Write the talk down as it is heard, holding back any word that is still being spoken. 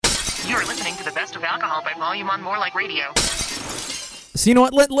to the best of alcohol by volume on More Like Radio. So you know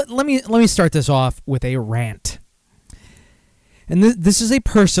what? Let me start this off with a rant. And this is a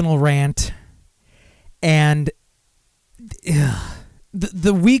personal rant. And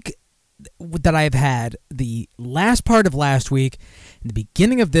the week that I've had, the last part of last week, and the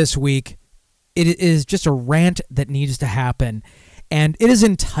beginning of this week, it is just a rant that needs to happen. And it is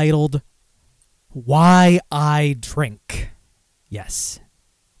entitled, Why I Drink. Yes,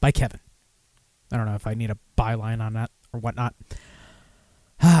 by Kevin. I don't know if I need a byline on that or whatnot.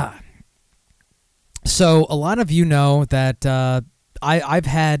 So a lot of you know that I've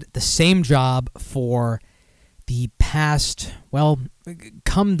had the same job for the past, well,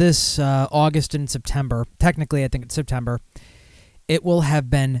 come this August and September, technically I think it's September, it will have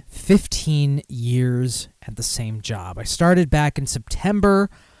been 15 years at the same job. I started back in September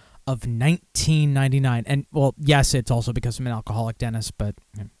of 1999. And, well, yes, it's also because I'm an alcoholic, Dennis, but...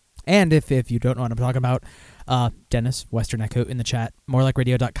 And if you don't know what I'm talking about, Dennis, Western Echo, in the chat,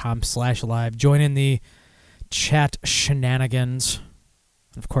 morelikeradio.com/live. Join in the chat shenanigans.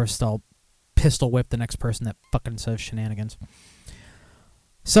 Of course, I'll pistol whip the next person that fucking says shenanigans.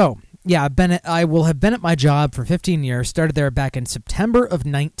 So, yeah, I will have been at my job for 15 years. Started there back in September of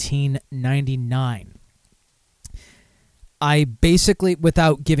 1999. I basically,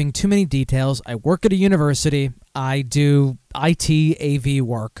 without giving too many details, I work at a university. I do IT, AV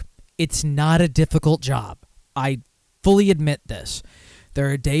work. It's not a difficult job. I fully admit this.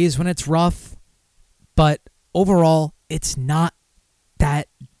 There are days when it's rough, but overall, it's not that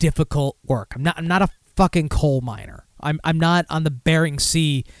difficult work. I'm not a fucking coal miner. I'm not on the Bering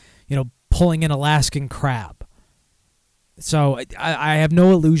Sea, pulling an Alaskan crab. So I have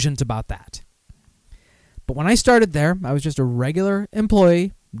no illusions about that. But when I started there, I was just a regular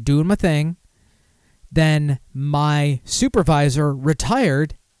employee doing my thing. Then my supervisor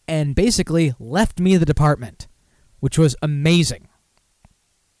retired and basically left me the department, which was amazing.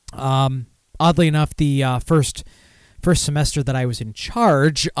 Oddly enough, the first semester that I was in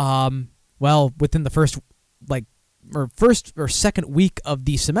charge, within the first or second week of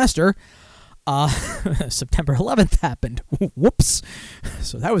the semester, September 11th happened. Whoops.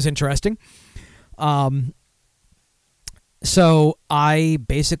 So that was interesting. So I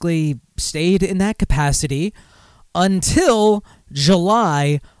basically stayed in that capacity until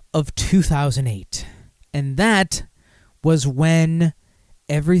July of 2008. And that was when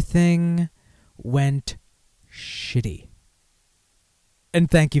everything went shitty.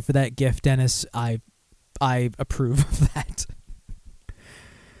 And thank you for that gift, Dennis. I approve of that.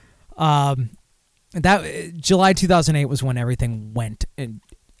 That July 2008 was when everything went, and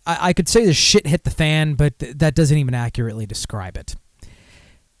I could say the shit hit the fan, but that doesn't even accurately describe it.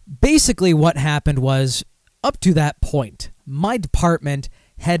 Basically, what happened was, up to that point, my department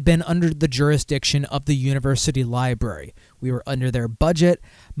had been under the jurisdiction of the university library. We were under their budget.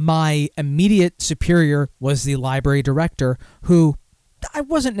 My immediate superior was the library director, who I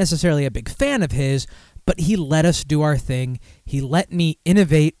wasn't necessarily a big fan of his, but he let us do our thing. He let me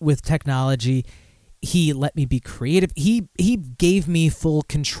innovate with technology. He let me be creative. He gave me full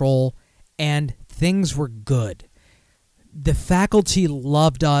control, and things were good. The faculty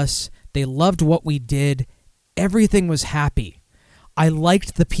loved us. They loved what we did. Everything was happy. I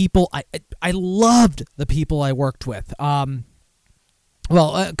liked the people. I loved the people I worked with. To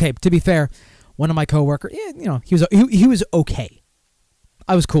be fair, one of my coworkers, he was okay.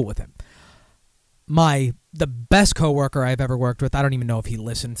 I was cool with him. The best coworker I've ever worked with, I don't even know if he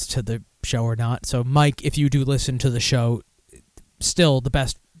listens to the show or not. So, Mike, if you do listen to the show, still the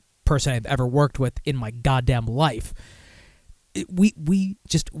best person I've ever worked with in my goddamn life. We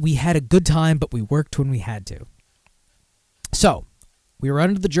had a good time, but we worked when we had to. So, we were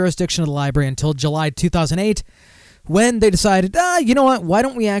under the jurisdiction of the library until July 2008, when they decided, you know what? Why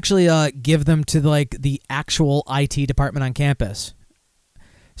don't we actually give them to the actual IT department on campus?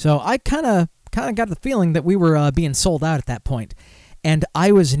 So I kind of got the feeling that we were being sold out at that point, and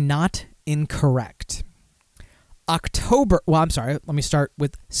I was not incorrect. Let me start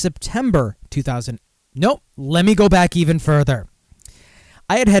with September 2000. Nope, let me go back even further.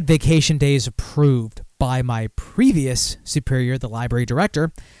 I had vacation days approved by my previous superior, the library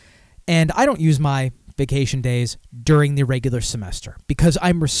director, and I don't use my vacation days during the regular semester because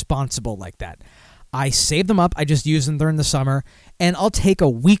I'm responsible like that. I save them up, I just use them during the summer, and I'll take a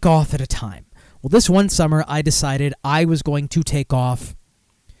week off at a time. Well, this one summer, I decided I was going to take off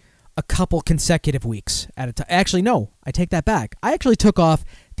a couple consecutive weeks at a time. Actually, no, I take that back. I actually took off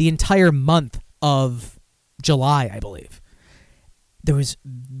the entire month of July, I believe. There was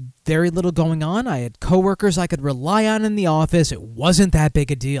very little going on. I had coworkers I could rely on in the office. It wasn't that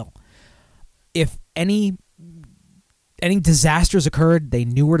big a deal. if any disasters occurred, they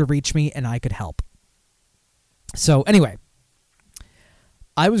knew where to reach me and I could help. So anyway,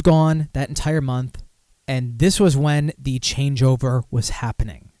 I was gone that entire month, and this was when the changeover was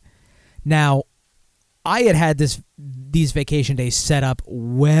happening. Now, I had these vacation days set up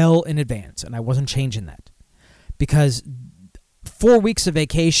well in advance, and I wasn't changing that. Because 4 weeks of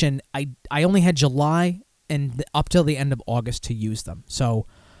vacation, I only had July and up till the end of August to use them. So,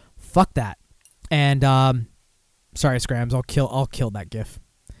 fuck that. And, sorry, Scrams, I'll kill that GIF.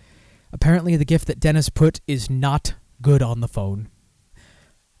 Apparently, the GIF that Dennis put is not good on the phone.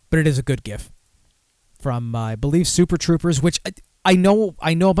 But it is a good GIF. From, I believe, Super Troopers, which I know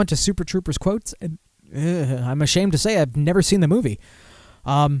a bunch of Super Troopers quotes, and I'm ashamed to say I've never seen the movie.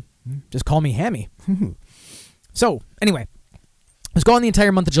 Just call me Hammy. So, anyway, I was gone the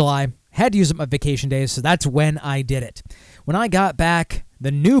entire month of July, had to use up my vacation days, so that's when I did it. When I got back,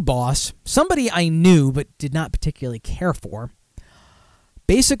 the new boss, somebody I knew but did not particularly care for,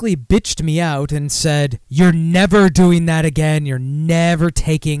 basically bitched me out and said, "You're never doing that again. You're never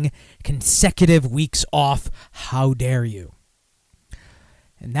taking consecutive weeks off. How dare you?"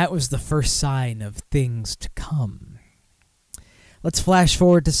 And that was the first sign of things to come. Let's flash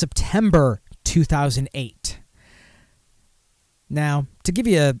forward to September 2008. Now, to give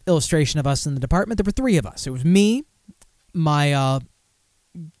you an illustration of us in the department, there were 3 of us. It was me, my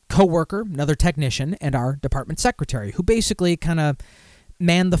co-worker, another technician, and our department secretary, who basically kind of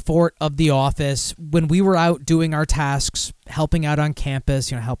manned the fort of the office when we were out doing our tasks, helping out on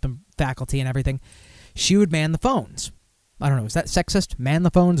campus, helping faculty and everything. She would man the phones. I don't know, is that sexist? Man the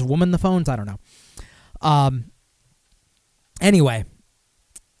phones, woman the phones? I don't know. Anyway,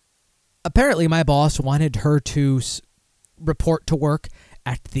 apparently my boss wanted her to report to work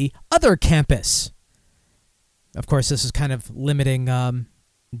at the other campus. Of course, this is kind of limiting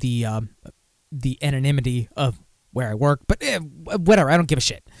the anonymity of where I work, but whatever, I don't give a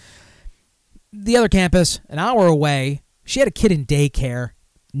shit. The other campus, an hour away, she had a kid in daycare.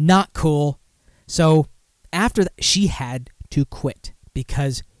 Not cool. So after that, she had to quit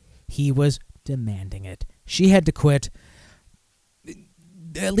because he was demanding it. She had to quit.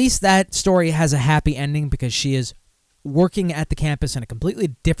 At least that story has a happy ending because she is working at the campus in a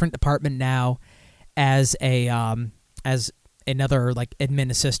completely different department now as another like admin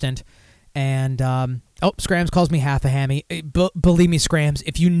assistant. And Scrams calls me half a hammy. Believe me, Scrams,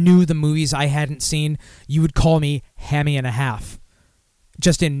 if you knew the movies I hadn't seen, you would call me hammy and a half.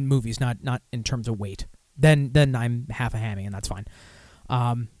 Just in movies, not in terms of weight. Then I'm half a hammy, and that's fine.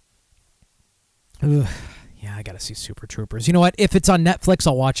 Yeah, I gotta see Super Troopers. You know what? If it's on Netflix,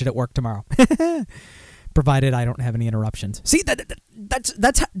 I'll watch it at work tomorrow. Provided I don't have any interruptions. See,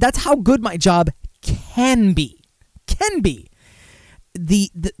 that's how good my job can be.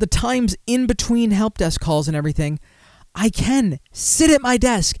 The times in between help desk calls and everything, I can sit at my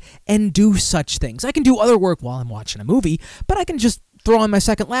desk and do such things. I can do other work while I'm watching a movie, but I can just throw on my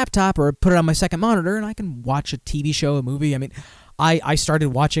second laptop or put it on my second monitor and I can watch a TV show, a movie. I mean, I started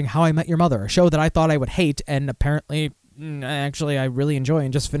watching How I Met Your Mother, a show that I thought I would hate, and apparently, actually, I really enjoy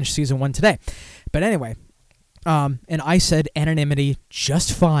and just finished season 1 today. But anyway, and I said anonymity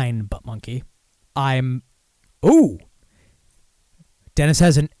just fine, butt monkey. Dennis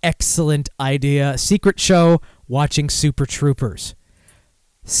has an excellent idea. Secret show, watching Super Troopers.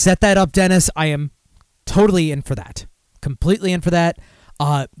 Set that up, Dennis. I am totally in for that. Completely in for that.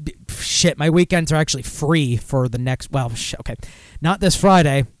 Shit, my weekends are actually free for the next... Well, okay. Not this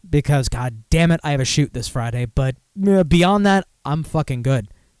Friday, because, god damn it, I have a shoot this Friday. But beyond that, I'm fucking good.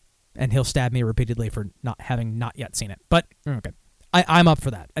 And he'll stab me repeatedly for not yet seen it. But, okay. I'm up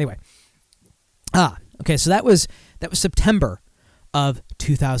for that. Anyway. Okay, so that was September of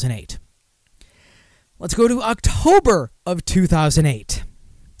 2008. Let's go to October of 2008.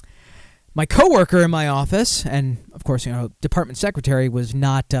 My coworker in my office, and of course, department secretary was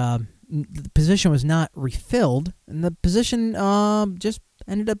not, the position was not refilled, and the position just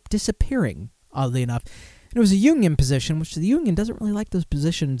ended up disappearing, oddly enough. And it was a union position, which the union doesn't really like those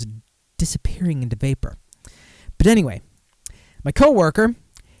positions disappearing into vapor. But anyway, my coworker,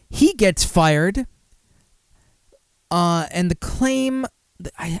 he gets fired. And the claim,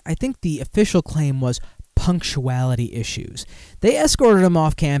 I think the official claim was punctuality issues. They escorted him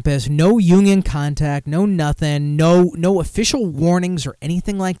off campus, no union contact, no nothing, no official warnings or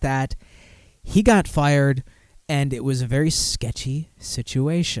anything like that. He got fired, and it was a very sketchy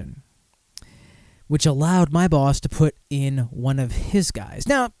situation, which allowed my boss to put in one of his guys.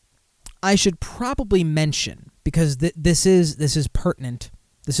 Now, I should probably mention, because this is pertinent,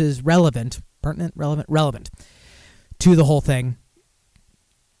 this is relevant to the whole thing.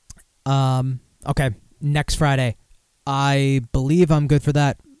 Okay, next Friday. I believe I'm good for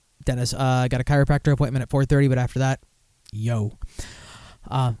that. Dennis, I got a chiropractor appointment at 4:30, but after that, yo.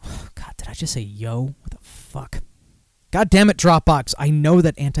 God, did I just say yo? What the fuck? God damn it, Dropbox. I know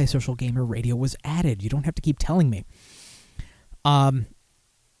that Antisocial Gamer Radio was added. You don't have to keep telling me. Backtracking.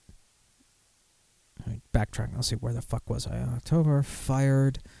 Let's see, where the fuck was I? October,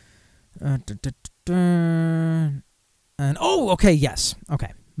 fired. And okay, yes.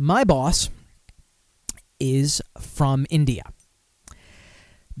 Okay. My boss is from India.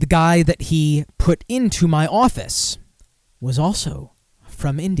 The guy that he put into my office was also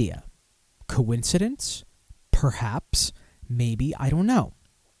from India. Coincidence? Perhaps. Maybe. I don't know.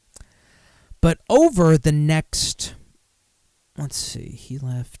 But over the next... Let's see. He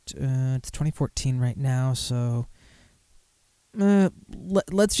left... it's 2014 right now, so...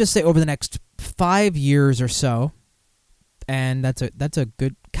 let's just say over the next 5 years or so. And that's a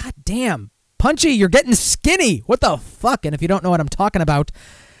good... God damn! Punchy, you're getting skinny! What the fuck? And if you don't know what I'm talking about...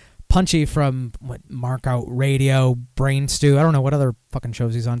 Punchy from Mark Out Radio, Brain Stew, I don't know what other fucking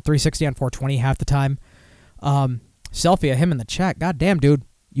shows he's on. 360 on 420 half the time. Selfie of him in the chat. God damn, dude.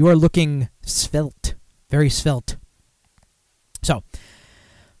 You are looking svelte. Very svelte. So,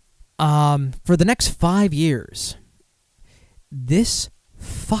 for the next 5 years, this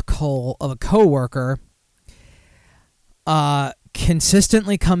fuckhole of a coworker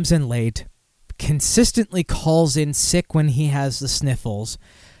consistently comes in late, consistently calls in sick when he has the sniffles,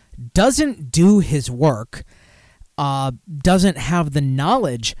 doesn't do his work, doesn't have the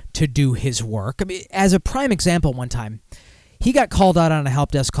knowledge to do his work. I mean, as a prime example, one time, he got called out on a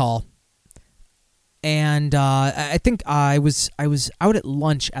help desk call, and I think I was out at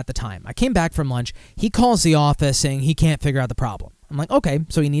lunch at the time. I came back from lunch. He calls the office saying he can't figure out the problem. I'm like, okay,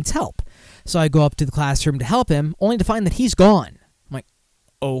 so he needs help. So I go up to the classroom to help him, only to find that he's gone. I'm like,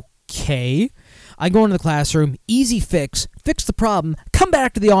 okay. I go into the classroom, easy fix the problem, come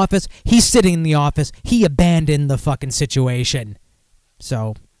back to the office, he's sitting in the office, he abandoned the fucking situation.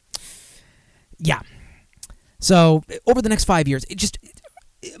 So, yeah. So, over the next 5 years,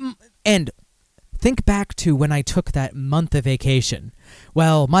 and think back to when I took that month of vacation.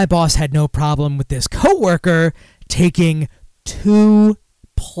 Well, my boss had no problem with this coworker taking 2+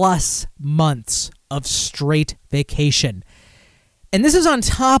 months of straight vacation. And this is on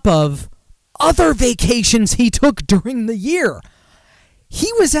top of other vacations he took during the year.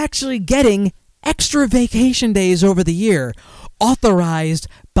 He was actually getting extra vacation days over the year, authorized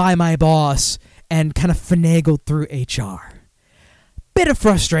by my boss and kind of finagled through HR. Bit of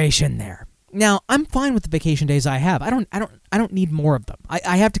frustration there. Now, I'm fine with the vacation days I have. I don't need more of them.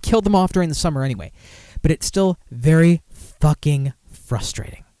 I have to kill them off during the summer anyway. But it's still very fucking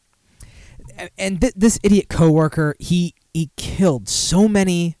frustrating. And this idiot coworker, he killed so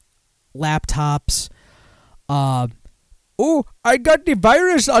many laptops. Oh, I got the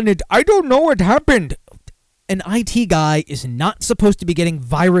virus on it. I don't know what happened. An IT guy is not supposed to be getting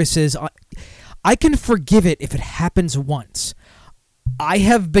viruses on. I can forgive it if it happens once. I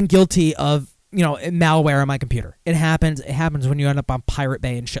have been guilty of, malware on my computer. It happens. It happens when you end up on Pirate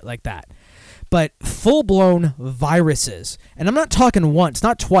Bay and shit like that. But full-blown viruses, and I'm not talking once,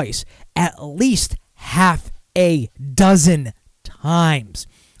 not twice, at least half a dozen times.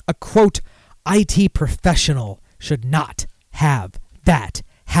 A quote, IT professional should not have that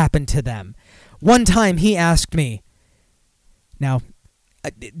happen to them. One time he asked me, now,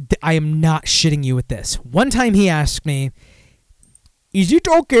 I am not shitting you with this. One time he asked me, is it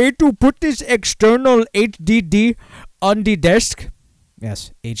okay to put this external HDD on the desk?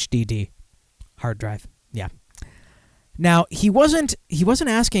 Yes, HDD. Hard drive. Yeah. Now, he wasn't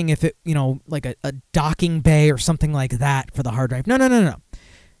asking if it, like a docking bay or something like that for the hard drive. No.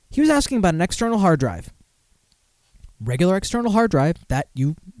 He was asking about an external hard drive. Regular external hard drive that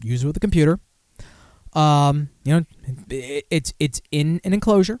you use with a computer. It's in an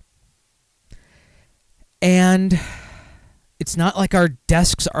enclosure. And it's not like our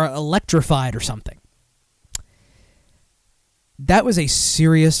desks are electrified or something. That was a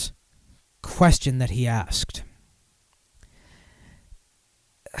serious question that he asked.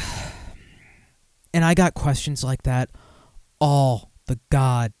 And I got questions like that all the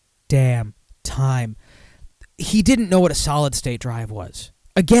goddamn time. He didn't know what a solid state drive was.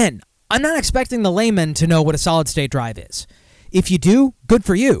 Again, I'm not expecting the layman to know what a solid state drive is. If you do, good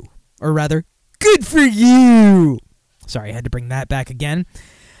for you. Or rather, good for you. Sorry, I had to bring that back again.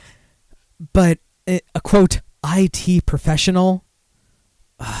 But a quote, IT professional.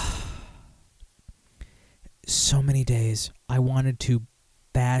 So many days I wanted to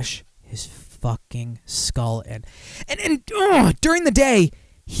bash his fucking skull in. And during the day,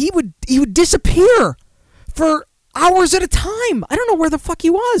 he would disappear for hours at a time. I don't know where the fuck he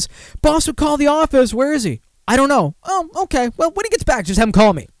was. Boss would call the office. Where is he? I don't know. Oh, okay. Well, when he gets back, just have him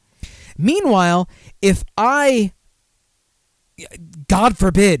call me. Meanwhile, if I, God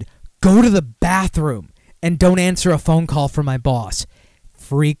forbid, go to the bathroom and don't answer a phone call from my boss,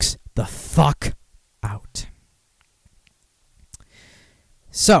 freaks the fuck out.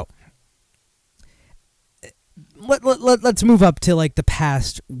 So, let's move up to like the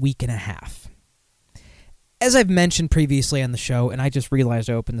past week and a half. As I've mentioned previously on the show, and I just realized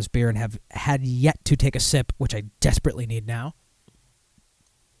I opened this beer and have had yet to take a sip, which I desperately need now.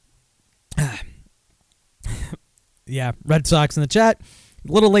 Yeah, Red Sox in the chat.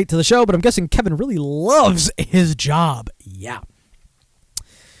 A little late to the show, but I'm guessing Kevin really loves his job. Yeah.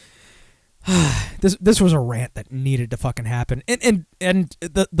 This was a rant that needed to fucking happen. And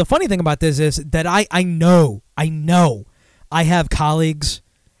the funny thing about this is that I know I have colleagues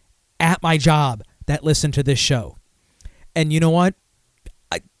at my job that listen to this show. And you know what?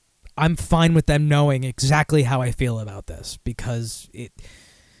 I'm fine with them knowing exactly how I feel about this, because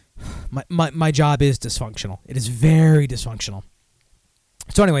my job is dysfunctional. It is very dysfunctional.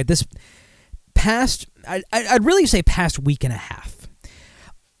 So anyway, this past, I'd really say past week and a half,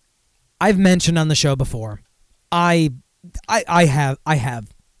 I've mentioned on the show before, I have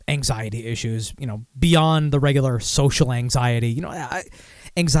anxiety issues, beyond the regular social anxiety.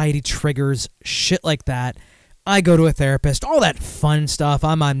 Anxiety triggers, shit like that. I go to a therapist, all that fun stuff.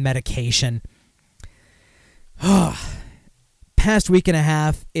 I'm on medication. Past week and a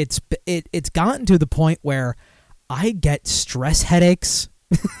half, it's gotten to the point where I get stress headaches.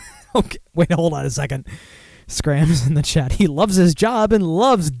 Okay, wait, hold on a second. Scrams in the chat. He loves his job and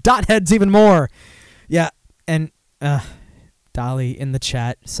loves dot heads even more. Yeah, and Dolly in the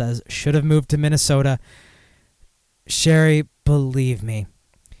chat says, should have moved to Minnesota. Sherry, believe me,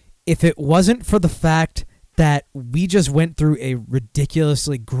 if it wasn't for the fact that we just went through a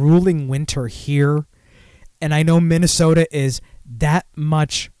ridiculously grueling winter here, and I know Minnesota is that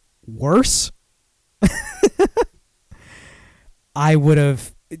much worse, I would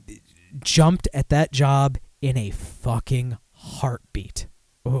have jumped at that job in a fucking heartbeat.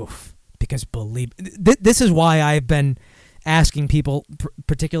 Oof. Because believe... This is why I've been asking people,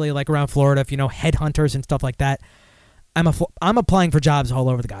 particularly like around Florida, if headhunters and stuff like that, I'm applying for jobs all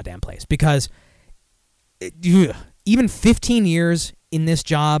over the goddamn place, because even 15 years in this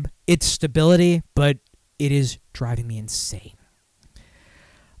job, it's stability, but it is driving me insane.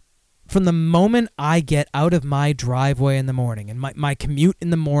 From the moment I get out of my driveway in the morning, and my commute in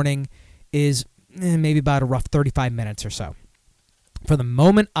the morning is maybe about a rough 35 minutes or so. From the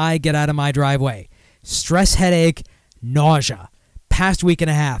moment I get out of my driveway, stress, headache, nausea, past week and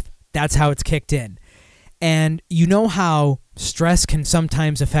a half, that's how it's kicked in. And you know how stress can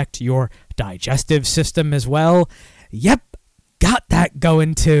sometimes affect your digestive system as well? Yep, got that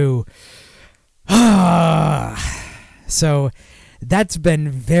going too. So that's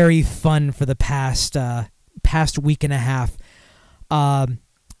been very fun for the past week and a half. And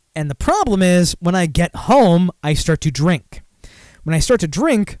the problem is, when I get home, I start to drink. When I start to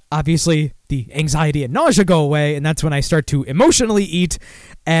drink, obviously the anxiety and nausea go away, and that's when I start to emotionally eat.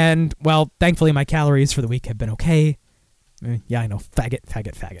 And, well, thankfully my calories for the week have been okay. Yeah, I know.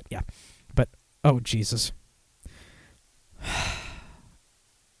 Faggot. Yeah. But, oh, Jesus.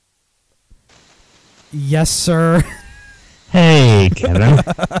 Yes, sir. Hey, Kevin.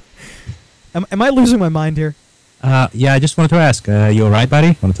 Am I losing my mind here? Yeah, I just wanted to ask, you alright,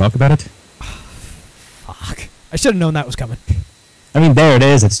 buddy? Want to talk about it? Fuck. I should have known that was coming. I mean, there it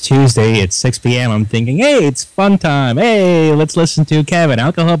is. It's Tuesday. It's 6 p.m. I'm thinking, hey, it's fun time. Hey, let's listen to Kevin,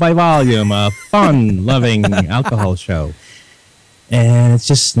 Alcohol by Volume, a fun-loving alcohol show. And it's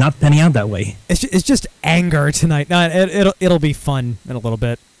just not panning out that way. It's just anger tonight. No, it'll be fun in a little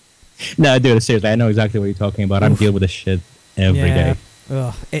bit. No, dude, seriously, I know exactly what you're talking about. I'm dealing with this shit every day.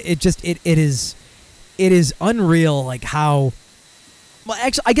 Ugh. It is unreal, like how... Well,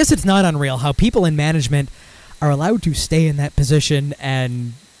 actually, I guess it's not unreal how people in management are allowed to stay in that position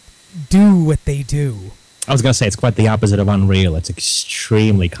and do what they do. I was going to say, it's quite the opposite of unreal. It's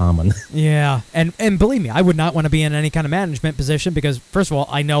extremely common. Yeah, and believe me, I would not want to be in any kind of management position because, first of all,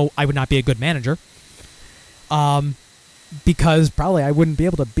 I know I would not be a good manager. Because probably I wouldn't be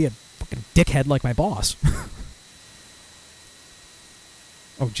able to be a fucking dickhead like my boss.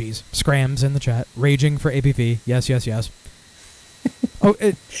 Oh, geez. Scrams in the chat. Raging for ABV. Yes. Oh,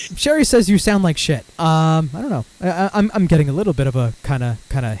 Sherry says you sound like shit. I don't know. I'm getting a little bit of a kind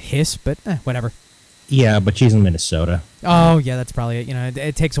of hiss, but whatever. Yeah, but she's in Minnesota. Oh, yeah, that's probably it.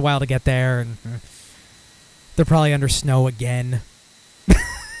 It takes a while to get there, and they're probably under snow again.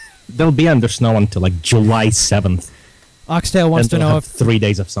 they'll be under snow until like July 7th. Oxtail wants to know if 3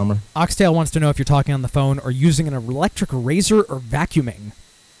 days of summer. Oxtail wants to know if you're talking on the phone or using an electric razor or vacuuming.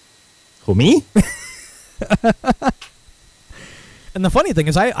 Who, me? And the funny thing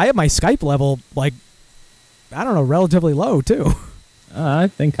is, I have my Skype level, like, I don't know, relatively low, too. I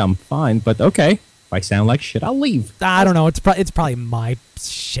think I'm fine, but okay. If I sound like shit, I'll leave. I don't know. It's probably my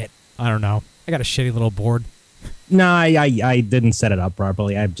shit. I don't know. I got a shitty little board. No, I didn't set it up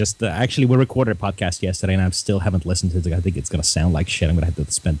properly. I've just... actually, we recorded a podcast yesterday, and I still haven't listened to it. I think it's going to sound like shit. I'm going to have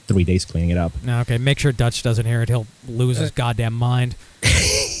to spend 3 days cleaning it up. Okay, make sure Dutch doesn't hear it. He'll lose his goddamn mind.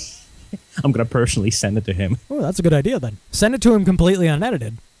 I'm going to personally send it to him. Oh, that's a good idea, then. Send it to him completely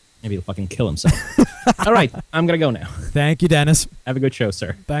unedited. Maybe he'll fucking kill himself. All right, I'm going to go now. Thank you, Dennis. Have a good show,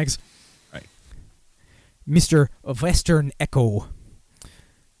 sir. Thanks. All right. Mr. Western Echo.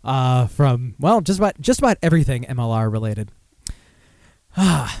 From, well, just about everything MLR related.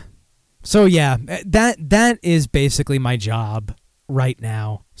 So yeah, that is basically my job right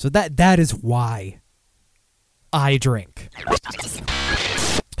now. So that is why I drink.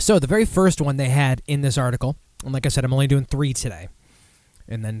 So the very first one they had in this article, and like I said, I'm only doing 3 today,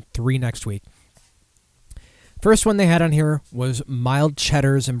 and then 3 next week. First one they had on here was mild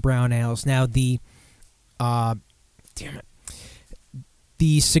cheddars and brown ales. Now the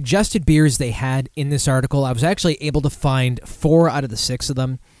suggested beers they had in this article, I was actually able to find 4 out of the 6 of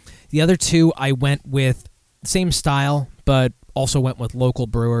them. The other 2, I went with same style, but also went with local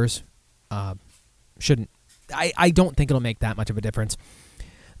brewers. I don't think it'll make that much of a difference.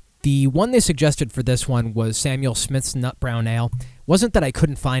 The one they suggested for this one was Samuel Smith's Nut Brown Ale. Wasn't that I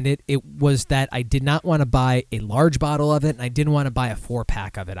couldn't find it. It was that I did not want to buy a large bottle of it, and I didn't want to buy a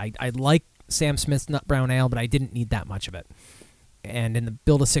 4-pack of it. I like Sam Smith's Nut Brown Ale, but I didn't need that much of it. And in the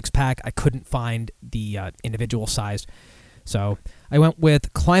build a 6-pack, I couldn't find the individual sized. So I went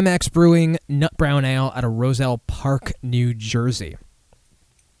with Climax Brewing Nut Brown Ale out of Roselle Park, New Jersey.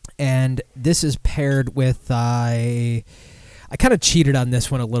 And this is paired with, I kind of cheated on this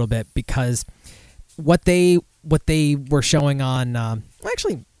one a little bit because what they were showing on, oh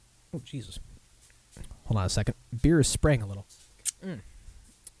Jesus. Hold on a second. Beer is spraying a little.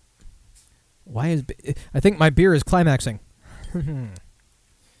 I think my beer is climaxing. Let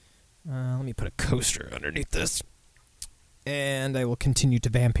me put a coaster underneath this, and I will continue to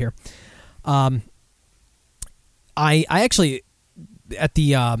vamp here. I actually, at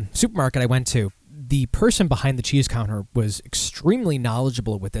the supermarket I went to, the person behind the cheese counter was extremely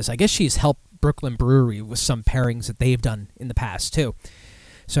knowledgeable with this. I guess she's helped Brooklyn Brewery with some pairings that they've done in the past too.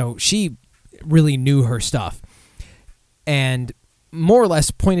 So she really knew her stuff, and more or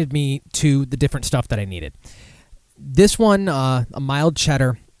less pointed me to the different stuff that I needed. This one, a mild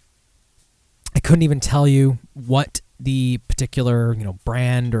cheddar, I couldn't even tell you what the particular,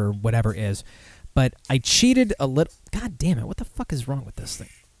 brand or whatever is, but I cheated a little. God damn it, what the fuck is wrong with this thing?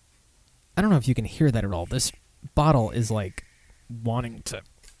 I don't know if you can hear that at all. This bottle is like wanting to...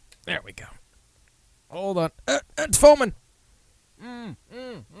 There we go. Hold on. It's foaming.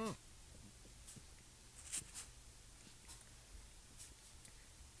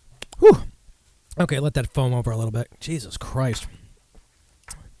 Whew. Okay, let that foam over a little bit. Jesus Christ.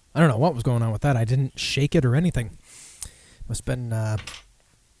 I don't know what was going on with that. I didn't shake it or anything. Must have been a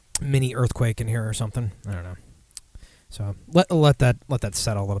mini earthquake in here or something. I don't know. So let that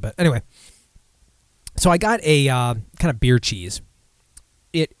settle a little bit. Anyway, so I got a kind of beer cheese.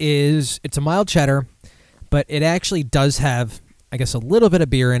 It's a mild cheddar, but it actually does have, I guess, a little bit of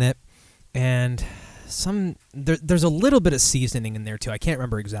beer in it, and there's a little bit of seasoning in there too. I can't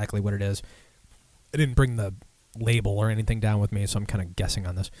remember exactly what it is. I didn't bring the label or anything down with me, so I'm kind of guessing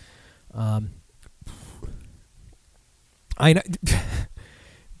on this. I know.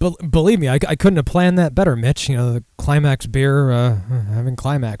 Believe me, I couldn't have planned that better, Mitch. The Climax beer having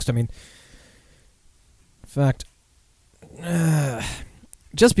climaxed. I mean, in fact,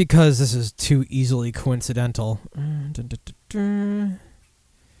 just because this is too easily coincidental. If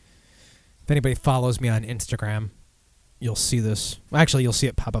anybody follows me on Instagram, you'll see this. Actually, you'll see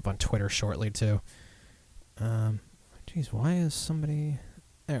it pop up on Twitter shortly, too. Geez, why is somebody...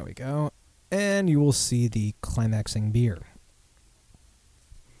 There we go. And you will see the climaxing beer.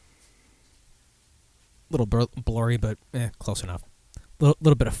 Little blurry, but close enough.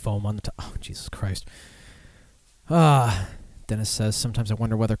 Little bit of foam on the top. Oh, Jesus Christ. Dennis says, sometimes I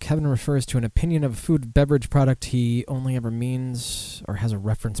wonder whether Kevin refers to an opinion of a food beverage product he only ever means or has a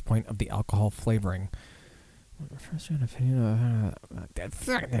reference point of the alcohol flavoring. What refers to an opinion of...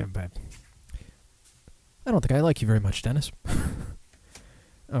 I don't think I like you very much, Dennis.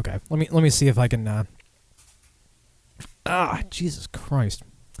 Okay, let me see if I can... Jesus Christ.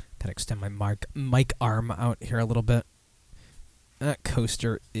 Gotta extend my mic arm out here a little bit. That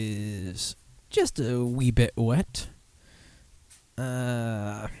coaster is just a wee bit wet.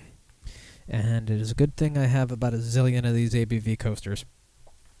 And it is a good thing I have about a zillion of these ABV coasters.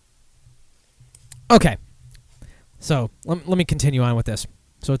 Okay. So, let me continue on with this.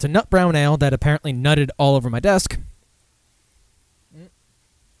 So, it's a nut brown ale that apparently nutted all over my desk.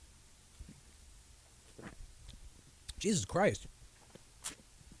 Jesus Christ.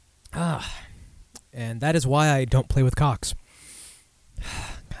 And that is why I don't play with cocks.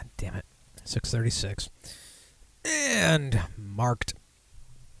 God damn it. 6:36. And marked.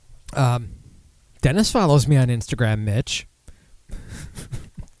 Dennis follows me on Instagram, Mitch.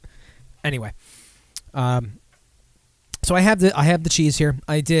 Anyway. So I have the cheese here.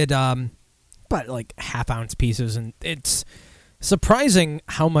 I did about like half-ounce pieces, and it's surprising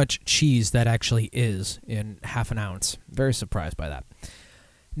how much cheese that actually is in half an ounce. Very surprised by that.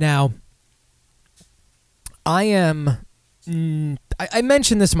 Now, I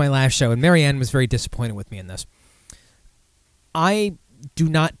mentioned this in my last show, and Marianne was very disappointed with me in this. I do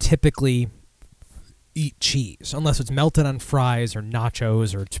not typically eat cheese unless it's melted on fries or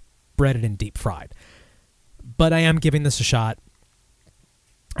nachos or it's breaded and deep fried. But I am giving this a shot.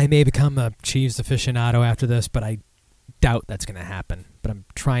 I may become a cheese aficionado after this, but I doubt that's going to happen. But I'm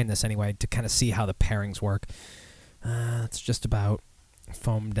trying this anyway to kind of see how the pairings work. It's just about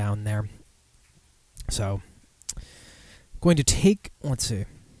foam down there. So, I'm going to take, let's see.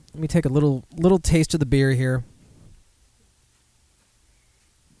 Let me take a little taste of the beer here.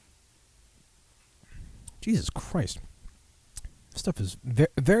 Jesus Christ. This stuff is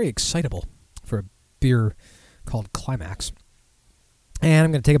very excitable for a beer called Climax. And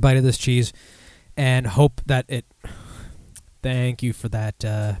I'm going to take a bite of this cheese and hope that it... Thank you for that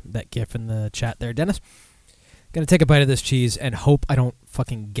gif in the chat there, Dennis. Going to take a bite of this cheese and hope I don't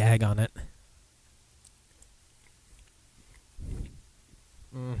fucking gag on it.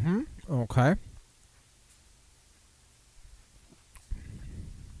 Okay.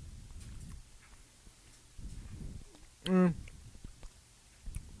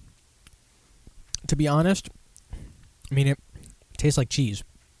 To be honest, I mean, it tastes like cheese.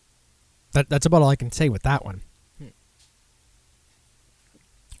 That's about all I can say with that one.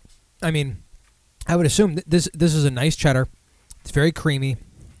 I mean, I would assume this is a nice cheddar. It's very creamy.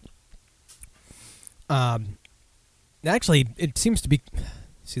 Actually, it seems to be.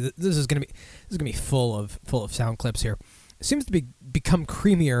 See, this is gonna be full of sound clips here. It seems to become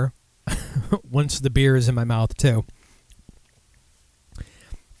creamier once the beer is in my mouth too.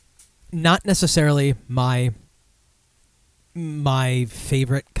 Not necessarily my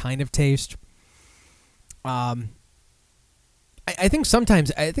favorite kind of taste. I think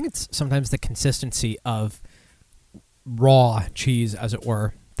it's sometimes the consistency of raw cheese, as it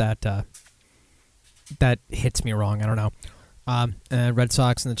were, that hits me wrong. I don't know. Red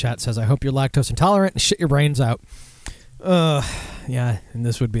Sox in the chat says, "I hope you're lactose intolerant and shit your brains out." Yeah, and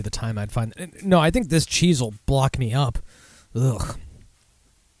this would be the time I'd find. No, I think this cheese will block me up. Ugh.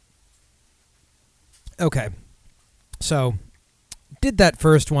 Okay, so did that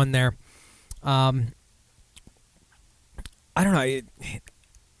first one there. I don't know.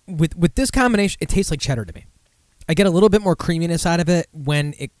 With this combination, it tastes like cheddar to me. I get a little bit more creaminess out of it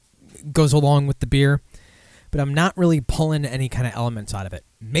when it goes along with the beer, but I'm not really pulling any kind of elements out of it.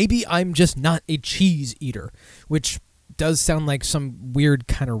 Maybe I'm just not a cheese eater, which does sound like some weird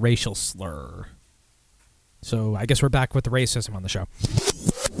kind of racial slur. So I guess we're back with the racism on the show.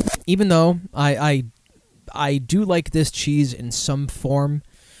 Even though I do like this cheese in some form,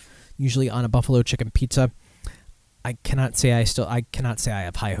 usually on a buffalo chicken pizza, I cannot say I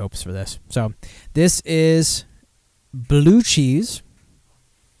have high hopes for this. So this is blue cheese,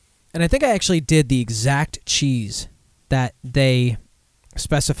 and I think I actually did the exact cheese that they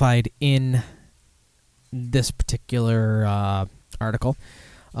specified in this particular article.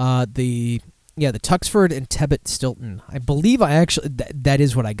 The Tuxford and Tebbit Stilton. I believe I actually that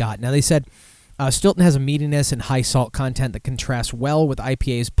is what I got. Now they said Stilton has a meatiness and high salt content that contrasts well with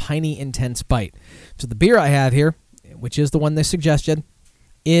IPA's piney, intense bite. So the beer I have here, which is the one they suggested,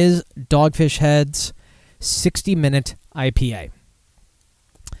 is Dogfish Head's 60-minute IPA.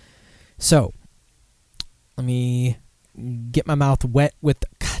 So, let me get my mouth wet with the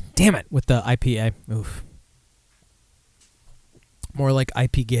IPA. Oof. More like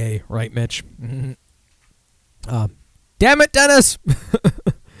IP gay, right, Mitch? Mm-hmm. Damn it, Dennis!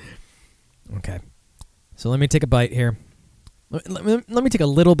 Okay. So let me take a bite here. Let me take a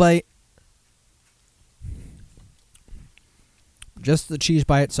little bite. Just the cheese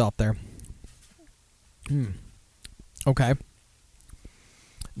by itself there. Okay.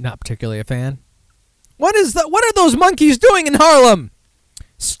 Not particularly a fan. What are those monkeys doing in Harlem?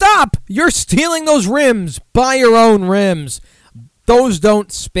 Stop! You're stealing those rims. Buy your own rims. Those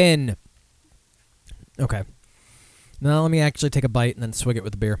don't spin. Okay. Now let me actually take a bite and then swig it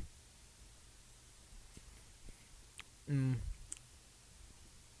with the beer. I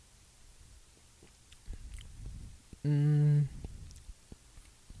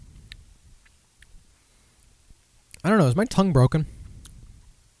don't know. Is my tongue broken?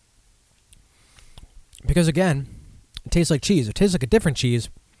 Because again, it tastes like cheese. It tastes like a different cheese,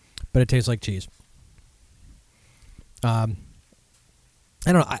 but it tastes like cheese. I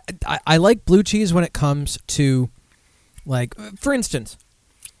don't know. I like blue cheese when it comes to, like, for instance,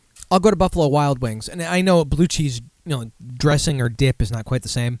 I'll go to Buffalo Wild Wings, and I know blue cheese, dressing or dip is not quite the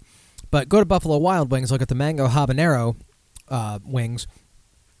same, but go to Buffalo Wild Wings, look at the mango habanero wings,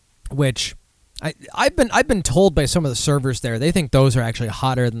 which I've been told by some of the servers there, they think those are actually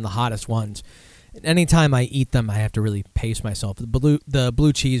hotter than the hottest ones. Anytime I eat them, I have to really pace myself. The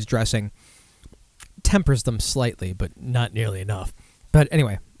blue cheese dressing tempers them slightly, but not nearly enough. But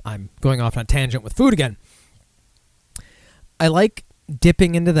anyway, I'm going off on a tangent with food again. I like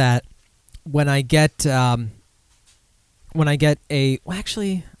dipping into that when I get I'm trying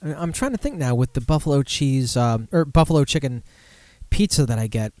to think now with the buffalo cheese or buffalo chicken pizza that I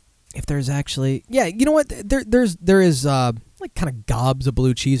get. If there's actually, you know what? There is like kind of gobs of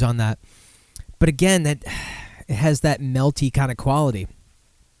blue cheese on that. But again, it has that melty kind of quality.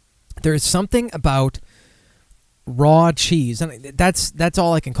 There is something about raw cheese, and that's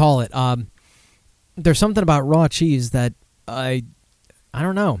all I can call it. There's something about raw cheese that I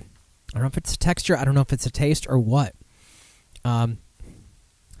don't know. I don't know if it's a texture. I don't know if it's a taste or what.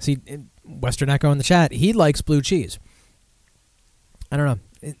 See, Western Echo in the chat, he likes blue cheese. I don't know.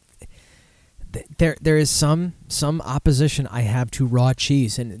 There is some opposition I have to raw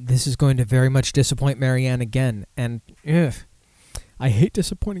cheese, and this is going to very much disappoint Marianne again. And I hate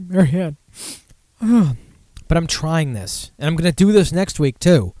disappointing Marianne. But I'm trying this, and I'm going to do this next week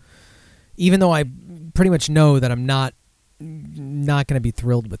too. Even though I pretty much know that I'm not going to be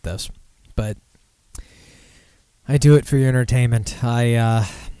thrilled with this, but I do it for your entertainment. I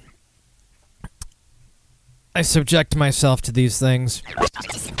subject myself to these things.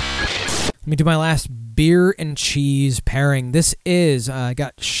 Let me do my last beer and cheese pairing. This is, I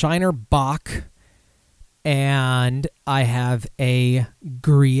got Shiner Bock, and I have a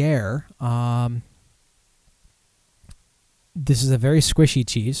Gruyere. This is a very squishy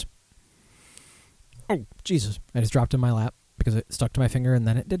cheese. Oh, Jesus. I just dropped it in my lap because it stuck to my finger, and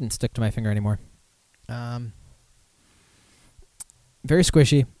then it didn't stick to my finger anymore. Very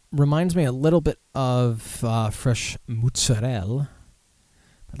squishy. Reminds me a little bit of fresh mozzarella.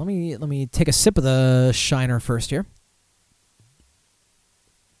 Let me take a sip of the Shiner first here.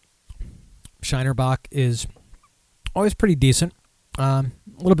 Shiner Bock is always pretty decent. A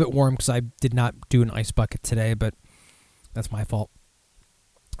little bit warm because I did not do an ice bucket today, but that's my fault.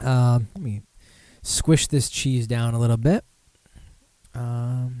 Let me squish this cheese down a little bit.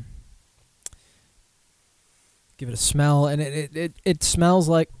 Give it a smell, and it smells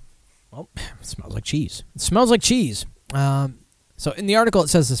like, well, it smells like cheese. It smells like cheese. So in the article, it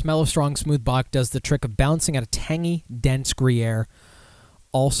says the smell of strong, smooth Bock does the trick of balancing out a tangy, dense Gruyere.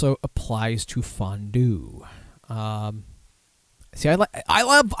 Also applies to fondue. See, I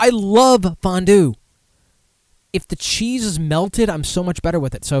love fondue. If the cheese is melted, I'm so much better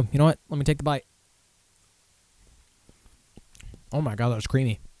with it. So you know what? Let me take the bite. Oh my God, that was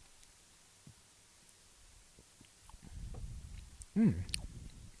creamy.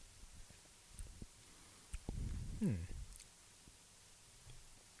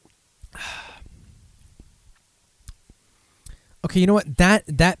 Okay, you know what?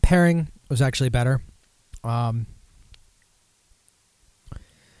 That pairing was actually better.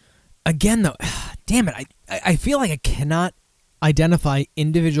 Again, though, damn it, I feel like I cannot identify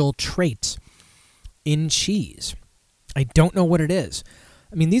individual traits in cheese. I don't know what it is.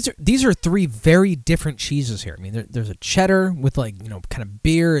 I mean, these are three very different cheeses here. I mean, there's a cheddar with kind of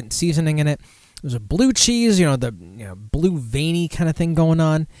beer and seasoning in it. There's a blue cheese, the blue veiny kind of thing going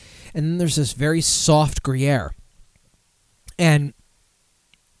on, and then there's this very soft Gruyere. And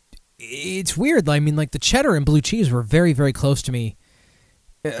it's weird. I mean, like the cheddar and blue cheese were very, very close to me,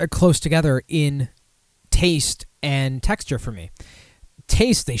 close together in taste and texture for me.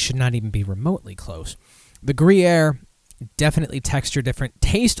 Taste, they should not even be remotely close. The Gruyere, definitely texture different.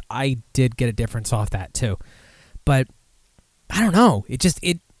 Taste, I did get a difference off that too. But I don't know. I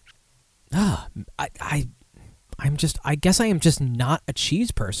guess I am just not a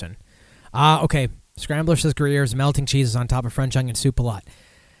cheese person. Okay. Scrambler says Gruyere is melting cheeses on top of French onion soup a lot.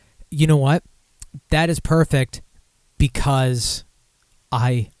 you know what? That is perfect because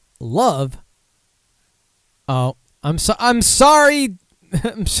I love. Oh, I'm sorry.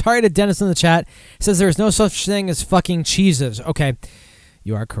 I'm sorry to Dennis in the chat. It says there's no such thing as fucking cheeses. Okay,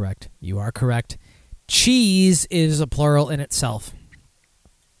 you are correct. You are correct. Cheese is a plural in itself.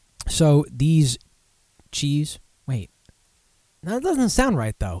 So these cheese. Wait, no, that doesn't sound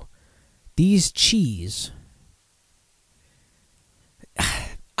right though. These cheese.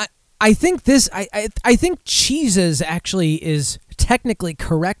 I think this. I think cheeses actually is technically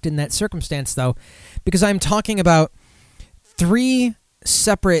correct in that circumstance though, because I'm talking about 3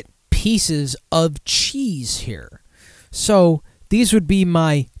 separate pieces of cheese here. So these would be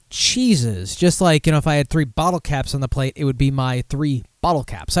my cheeses. Just like, if I had 3 bottle caps on the plate, it would be my 3 bottle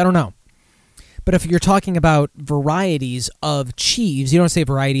caps. I don't know. But if you're talking about varieties of cheese, you don't say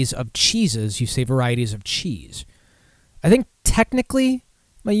varieties of cheeses, you say varieties of cheese. I think technically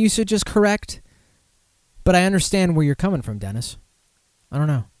my usage is correct, but I understand where you're coming from, Dennis. I don't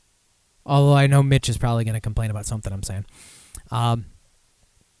know. Although I know Mitch is probably going to complain about something I'm saying.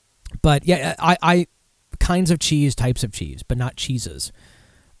 But yeah, I kinds of cheese, types of cheese, but not cheeses.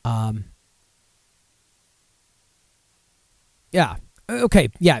 Yeah. Okay.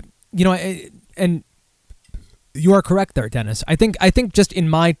 Yeah. And you are correct there, Dennis. I think just in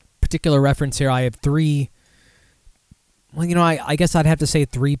my particular reference here, I have 3. Well, I guess I'd have to say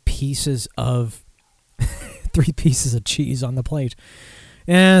 3 pieces of 3 pieces of cheese on the plate.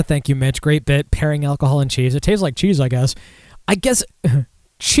 Yeah, thank you, Mitch. Great bit. Pairing alcohol and cheese. It tastes like cheese, I guess.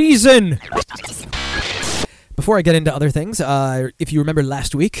 Cheesin'! Before I get into other things, if you remember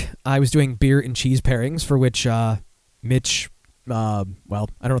last week, I was doing beer and cheese pairings, for which Mitch, I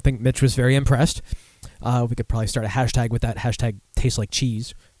don't think Mitch was very impressed. We could probably start a hashtag with that, hashtag tastes like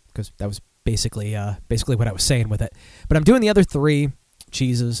cheese, because that was basically what I was saying with it. But I'm doing the other 3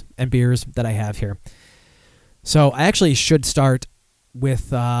 cheeses and beers that I have here. So I actually should start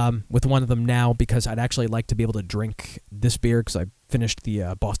with one of them now, because I'd actually like to be able to drink this beer, because I finished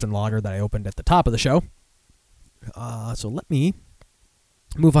the Boston Lager that I opened at the top of the show. So let me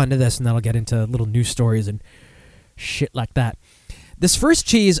move on to this, and then I'll get into little news stories and shit like that. This first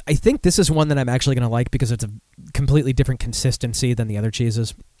cheese, I think this is one that I'm actually going to like, because it's a completely different consistency than the other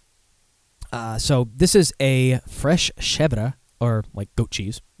cheeses. So this is a fresh chèvre, or like goat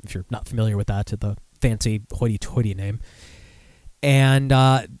cheese, if you're not familiar with that, the fancy hoity-toity name. And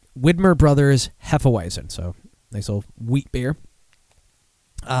Widmer Brothers Hefeweizen, so nice little wheat beer.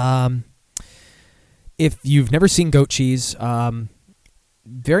 If you've never seen goat cheese,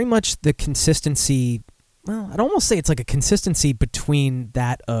 very much the consistency, well, I'd almost say it's like a consistency between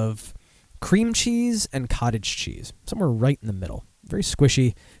that of cream cheese and cottage cheese, somewhere right in the middle. Very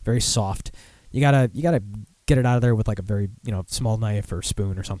squishy, very soft. You gotta get it out of there with like a very small knife or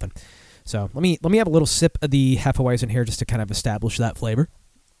spoon or something. So let me have a little sip of the Hefeweizen here, just to kind of establish that flavor.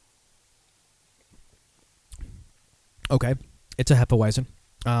 Okay, it's a Hefeweizen.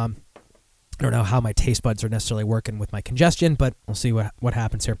 I don't know how my taste buds are necessarily working with my congestion, but we'll see what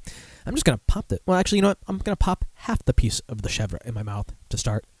happens here. I'm just gonna pop it. Well, actually, you know what? I'm gonna pop half the piece of the chèvre in my mouth to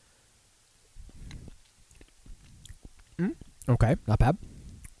start. Okay, not bad.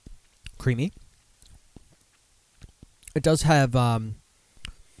 Creamy. It does have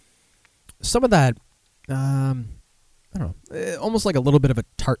some of that, I don't know, almost like a little bit of a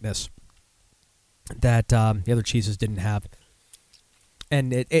tartness that the other cheeses didn't have.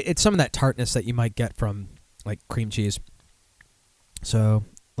 And it's some of that tartness that you might get from like cream cheese. So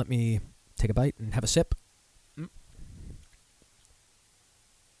let me take a bite and have a sip.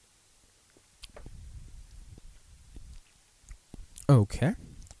 Okay.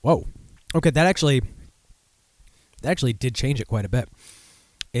 Whoa. Okay, that actually did change it quite a bit.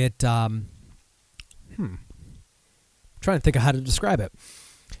 It, trying to think of how to describe it.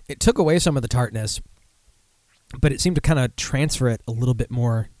 It took away some of the tartness, but it seemed to kind of transfer it a little bit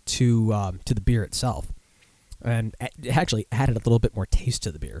more to the beer itself. And it actually added a little bit more taste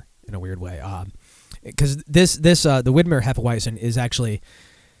to the beer in a weird way. Because the Widmer Hefeweizen is actually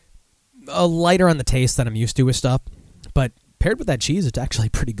a lighter on the taste than I'm used to with stuff, but paired with that cheese, it's actually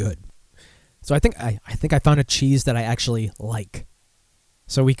pretty good. So I think I found a cheese that I actually like.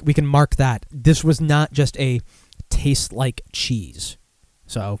 So we can mark that. This was not just a taste like cheese.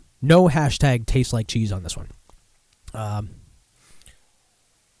 So no hashtag taste like cheese on this one.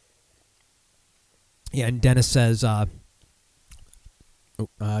 Yeah, and Dennis says goat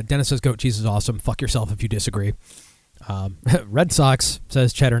cheese is awesome. Fuck yourself if you disagree. Red Sox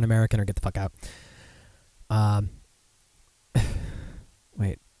says cheddar and American, or get the fuck out.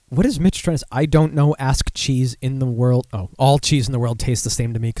 Wait, What is Mitch trying to say? I don't know. Ask cheese in the world. Oh, all cheese in the world tastes the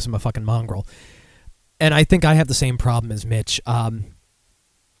same to me because I'm a fucking mongrel. And I think I have the same problem as Mitch. I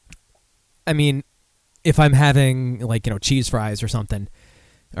mean, if I'm having, like, cheese fries or something,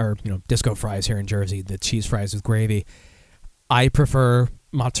 or, disco fries here in Jersey, the cheese fries with gravy, I prefer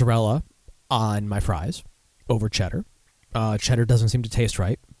mozzarella on my fries over cheddar. Cheddar doesn't seem to taste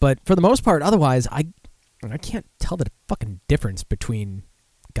right. But for the most part, otherwise, I can't tell the fucking difference between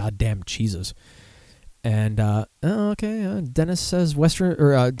goddamn cheeses. And Dennis says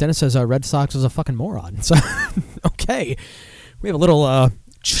Red Sox is a fucking moron. So okay, we have a little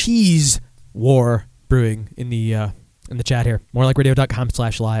cheese war brewing in the chat here.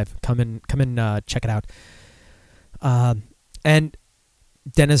 Morelikeradio.com/live. Come in, check it out. And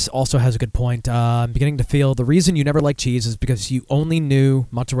Dennis also has a good point. I'm beginning to feel the reason you never liked cheese is because you only knew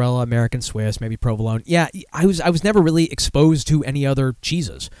mozzarella, American Swiss, maybe provolone. Yeah, I was never really exposed to any other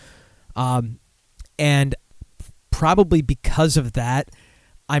cheeses. And probably because of that,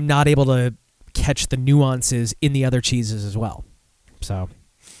 I'm not able to catch the nuances in the other cheeses as well. So,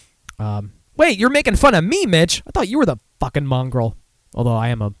 wait, you're making fun of me, Mitch? I thought you were the fucking mongrel. Although I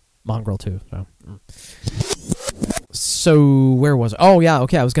am a mongrel too. So where was it? Oh yeah,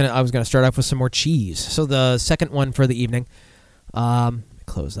 okay. I was gonna start off with some more cheese. So the second one for the evening.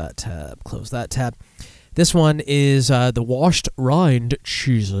 Close that tab. This one is the washed rind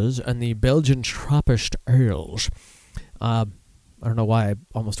cheeses and the Belgian Trappist ales. I don't know why I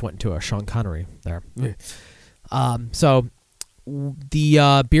almost went into a Sean Connery there. So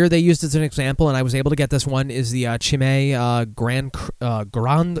the beer they used as an example, and I was able to get this one, is the Chimay Grand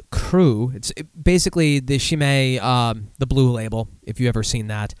Cru. It's basically the Chimay, the blue label, if you've ever seen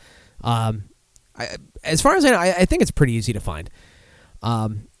that. As far as I know, I think it's pretty easy to find.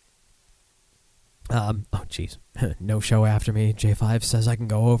 Oh, jeez. No show after me. J5 says I can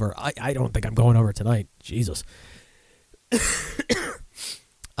go over. I don't think I'm going over tonight. Jesus.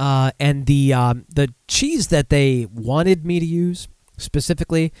 And the cheese that they wanted me to use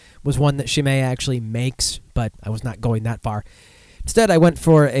specifically was one that Chimay actually makes, but I was not going that far. Instead, I went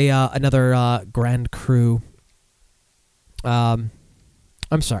for another Grand Cru. I'm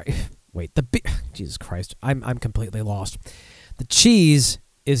sorry. Wait, Jesus Christ. I'm completely lost. The cheese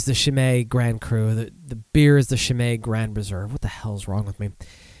is the Chimay Grand Cru. The beer is the Chimay Grand Reserve. What the hell's wrong with me?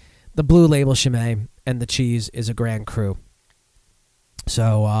 The blue label Chimay, and the cheese is a Grand Cru.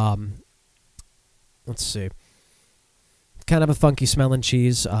 So, let's see. Kind of a funky smelling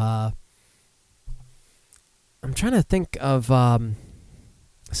cheese. I'm trying to think of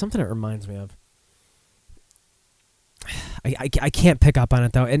something it reminds me of. I can't pick up on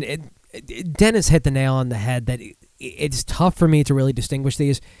it, though. And Dennis hit the nail on the head that it's tough for me to really distinguish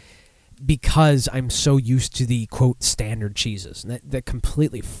these because I'm so used to the, quote, standard cheeses. And that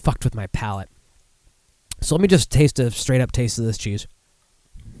completely fucked with my palate. So let me just taste a straight-up taste of this cheese.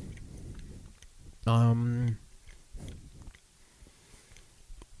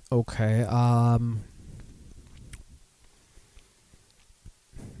 Okay.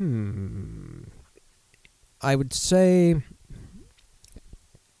 I would say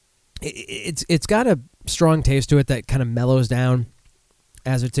it's got a strong taste to it that kind of mellows down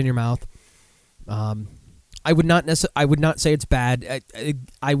as it's in your mouth. I would not say it's bad.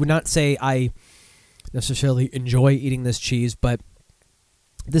 I would not say I necessarily enjoy eating this cheese, but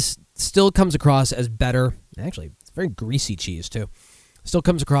this still comes across as better. Actually, it's very greasy cheese too. Still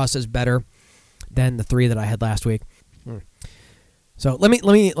comes across as better than the 3 that I had last week. So let me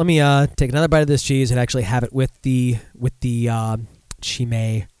take another bite of this cheese and actually have it with the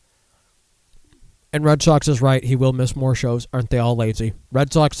Chimay. And Red Sox is right. He will miss more shows. Aren't they all lazy?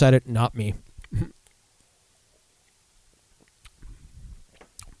 Red Sox said it, not me.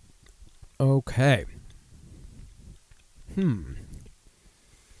 Okay.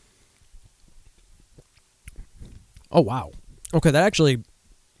 Oh, wow. Okay, that actually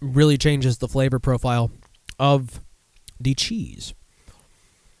really changes the flavor profile of the cheese.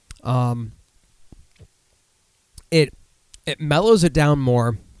 It mellows it down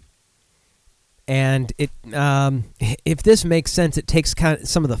more, and it if this makes sense, it takes kind of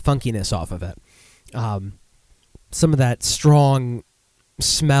some of the funkiness off of it. Some of that strong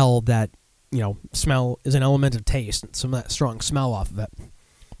smell that, smell is an element of taste. Some of that strong smell off of it.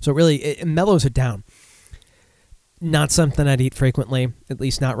 So really, it mellows it down. Not something I'd eat frequently, at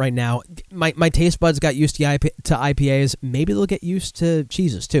least not right now. My taste buds got used to IPAs. Maybe they'll get used to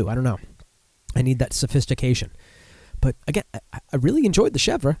cheeses too. I don't know. I need that sophistication. But again, I really enjoyed the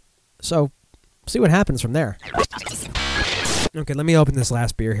Chèvre, so see what happens from there. Okay, let me open this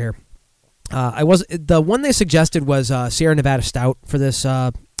last beer here. The one they suggested was Sierra Nevada Stout for this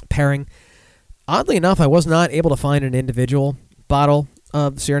pairing. Oddly enough, I was not able to find an individual bottle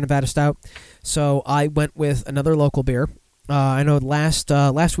of Sierra Nevada Stout, so I went with another local beer. I know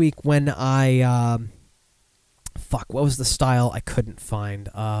last week when I what was the style I couldn't find?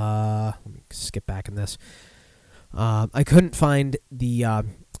 Let me skip back in this. I couldn't find the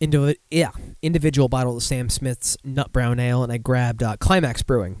individual bottle of Sam Smith's Nut Brown Ale, and I grabbed Climax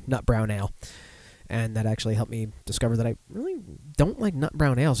Brewing Nut Brown Ale, and that actually helped me discover that I really don't like nut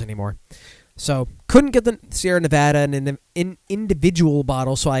brown ales anymore. So couldn't get the Sierra Nevada in an individual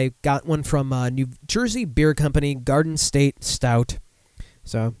bottle, so I got one from New Jersey Beer Company Garden State Stout.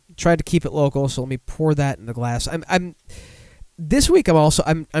 So tried to keep it local. So let me pour that in the glass. I'm this week.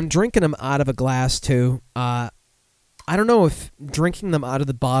 I'm drinking them out of a glass too. I don't know if drinking them out of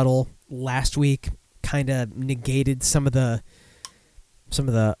the bottle last week kind of negated some of the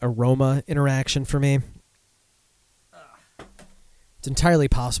aroma interaction for me. It's entirely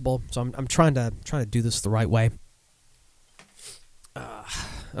possible, so I'm trying to do this the right way.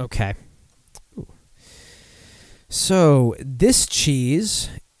 Okay. Ooh. So this cheese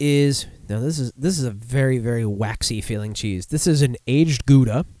is this is a very, very waxy feeling cheese. This is an aged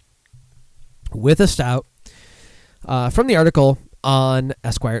Gouda with a stout. From the article on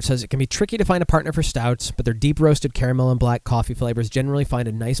Esquire, it says it can be tricky to find a partner for stouts, but their deep roasted caramel and black coffee flavors generally find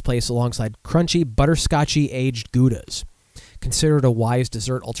a nice place alongside crunchy, butterscotchy aged Goudas. Considered a wise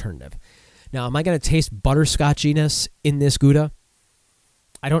dessert alternative. Now, am I going to taste butterscotchiness in this Gouda?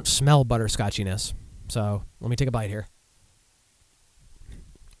 I don't smell butterscotchiness, so let me take a bite here.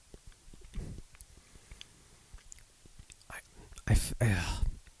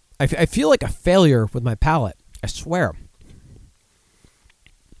 I feel like a failure with my palate. I swear.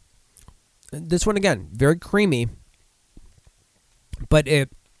 This one, again, very creamy, but it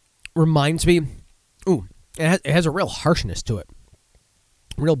reminds me... Ooh. It has a real harshness to it,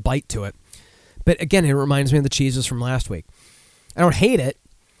 real bite to it. But again, it reminds me of the cheeses from last week. I don't hate it,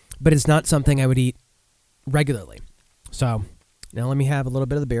 but it's not something I would eat regularly. So now let me have a little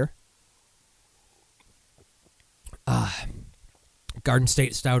bit of the beer. Garden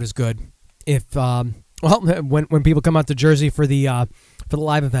State Stout is good. If when people come out to Jersey for the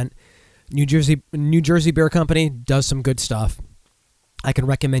live event, New Jersey Beer Company does some good stuff. I can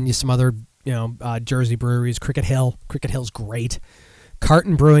recommend you some other. Jersey breweries, Cricket Hill. Cricket Hill's great.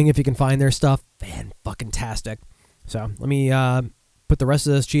 Carton Brewing, if you can find their stuff, fan-fucking-tastic. So let me put the rest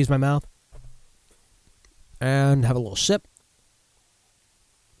of this cheese in my mouth and have a little sip.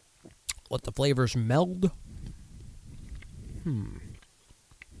 Let the flavors meld.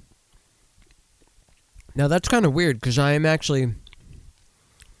 Now that's kind of weird because I am actually,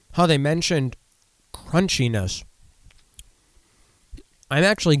 how they mentioned crunchiness. I'm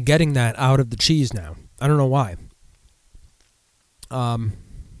actually getting that out of the cheese now. I don't know why. The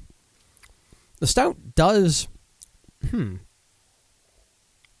stout does... The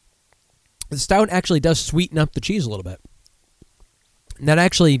stout actually does sweeten up the cheese a little bit. And that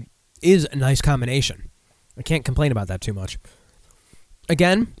actually is a nice combination. I can't complain about that too much.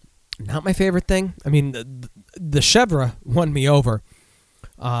 Again, not my favorite thing. I mean, the Chèvre won me over.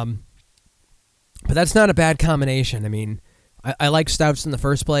 But that's not a bad combination. I mean... I like stouts in the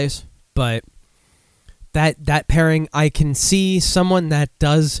first place, but that pairing, I can see someone that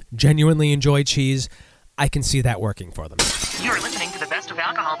does genuinely enjoy cheese. I can see that working for them. You're listening to the best of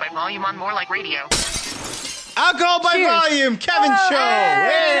alcohol by volume on More Like Radio. Alcohol by Volume, Kevin Show.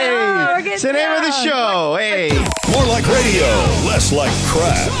 Hey, it's the name of the show. Hey, More like radio, less like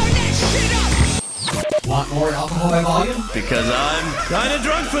crap. Want more alcohol by volume? because I'm kind of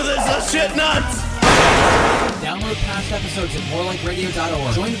drunk for this shit nuts. Download past episodes at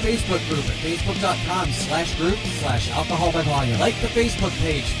morelikeradio.org. Join the Facebook group at facebook.com/group/alcoholbyvolume. Like the Facebook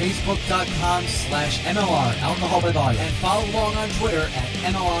page, facebook.com/MLR alcohol by volume. And follow along on Twitter at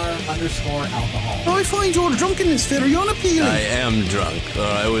MLR_alcohol. I find your drunkenness very unappealing. I am drunk, or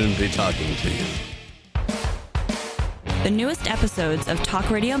I wouldn't be talking to you. The newest episodes of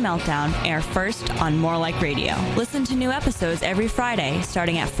Talk Radio Meltdown air first on More Like Radio. Listen to new episodes every Friday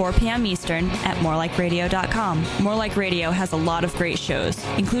starting at 4 p.m. Eastern at morelikeradio.com. More Like Radio has a lot of great shows,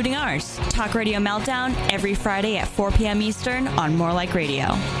 including ours. Talk Radio Meltdown every Friday at 4 p.m. Eastern on More Like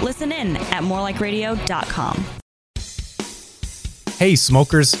Radio. Listen in at morelikeradio.com. Hey,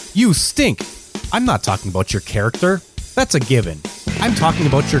 smokers, you stink. I'm not talking about your character. That's a given. I'm talking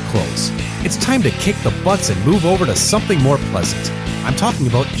about your clothes. It's time to kick the butts and move over to something more pleasant. I'm talking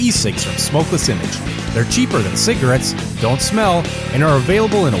about e-cigs from Smokeless Image. They're cheaper than cigarettes, don't smell, and are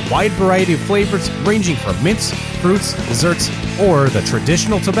available in a wide variety of flavors ranging from mints, fruits, desserts, or the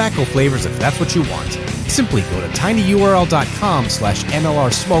traditional tobacco flavors if that's what you want. Simply go to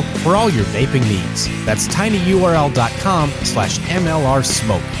tinyurl.com/MLRsmoke for all your vaping needs. That's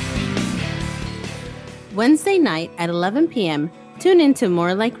tinyurl.com/MLRsmoke. Wednesday night at 11 p.m., tune into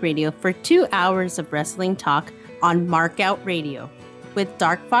More Like Radio for 2 hours of wrestling talk on Markout Radio with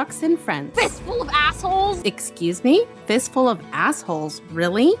Dark Fox and friends. Fistful of assholes! Excuse me? Fistful of assholes?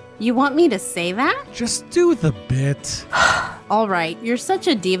 Really? You want me to say that? Just do the bit. All right, you're such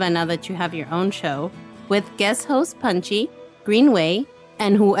a diva now that you have your own show with guest host Punchy, Greenway,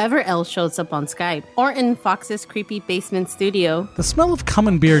 and whoever else shows up on Skype or in Fox's creepy basement studio. The smell of cum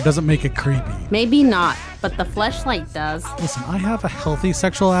and beer doesn't make it creepy. Maybe not, but the fleshlight does. Listen, I have a healthy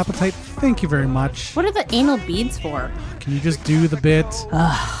sexual appetite. Thank you very much. What are the anal beads for? Can you just do the bit?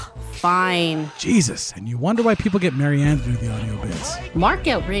 Ugh, fine. Jesus, and you wonder why people get Marianne to do the audio bits.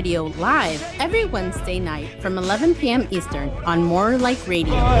 Markout Radio live every Wednesday night from 11 p.m. Eastern on More Like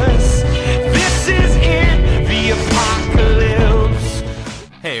Radio. This is it, the apocalypse.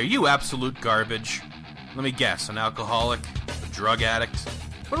 Hey, are you absolute garbage? Let me guess, an alcoholic, a drug addict?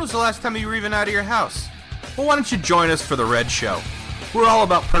 When was the last time you were even out of your house? Well, why don't you join us for The Red Show? We're all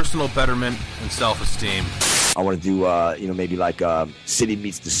about personal betterment and self-esteem. I want to do, maybe like City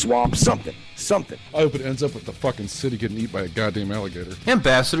Meets the Swamp, something. I hope it ends up with the fucking city getting eaten by a goddamn alligator.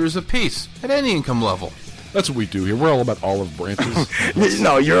 Ambassadors of peace, at any income level. That's what we do here. We're all about olive branches.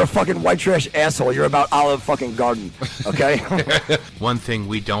 No, you're a fucking white trash asshole. You're about Olive fucking Garden, okay? One thing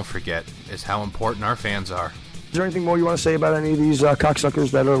we don't forget is how important our fans are. Is there anything more you want to say about any of these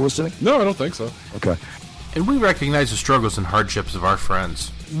cocksuckers that are listening? No, I don't think so. Okay. And we recognize the struggles and hardships of our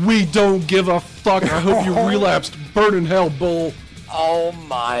friends. We don't give a fuck. I hope you relapsed. Burn in hell, bull. Oh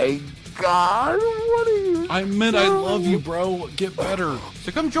my God, what are you I meant I love you, bro. Get better.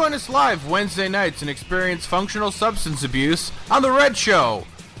 So come join us live Wednesday nights and experience functional substance abuse on The Red Show.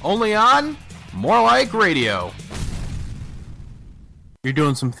 Only on More Like Radio. You're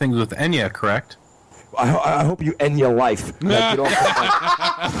doing some things with Enya, correct? I hope you end your life. Now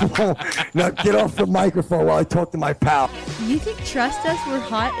get off the microphone while I talk to my pal. You think Trust Us We're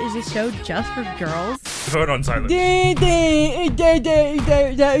Hot is a show just for girls? Vote on silence.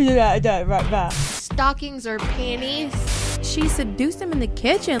 Stockings or panties? She seduced him in the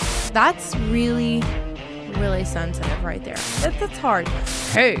kitchen. That's really sensitive right there. That's hard.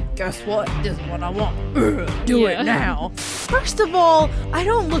 Hey, guess what? This is what I want. Do it now. First of all, I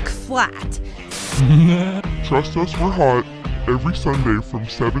don't look flat. Trust Us We're Hot, every Sunday from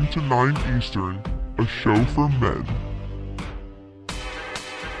 7 to 9 Eastern, a show for men.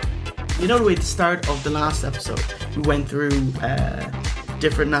 You know the way at the start of the last episode, we went through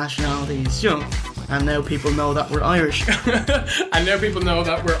different nationalities, and now people know that we're Irish. And now people know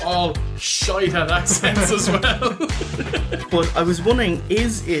that we're all shite at accents as well. But I was wondering,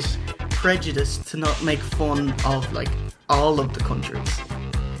 is it prejudice to not make fun of, all of the countries?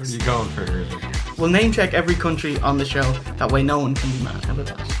 Where are you going for here? We'll name check every country on the show, that way no one can be mad. How about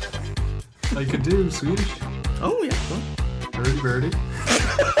that? I could do Swedish. Oh, yeah, well. Birdie.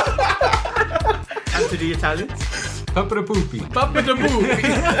 And to the Italians? Papa Poopy. Okay.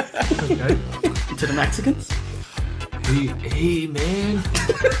 To the Mexicans? Hey man.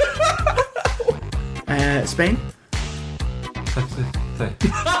 Spain?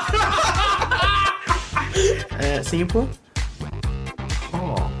 Singapore?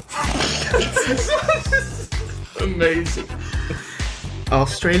 Oh. Amazing.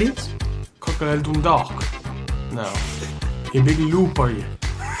 Australians? Crocodile Dundalk. No. You big loop, are you?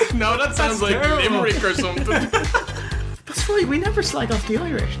 No, that sounds like Limerick or something. That's right, we never slide off the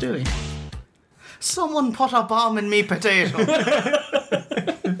Irish, do we? Someone put a bomb in me potato.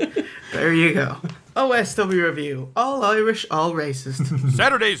 There you go. OSW Review. All Irish, all racist.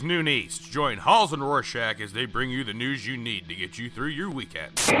 Saturdays noon East. Join Halls and Rorschach as they bring you the news you need to get you through your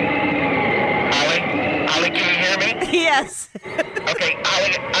weekend. Ollie, can you hear me? Yes. Okay,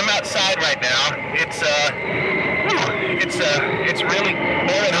 Ollie, I'm outside right now. It's really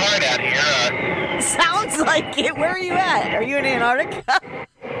boiling hard out here. Sounds like it. Where are you at? Are you in Antarctica?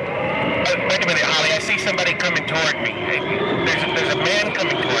 Wait a minute, Ollie. I see somebody coming toward me. There's a man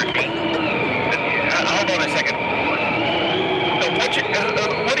coming toward me. Hold on a second.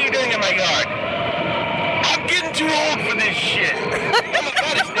 What are you doing in my yard? I'm getting too old for this shit. Oh my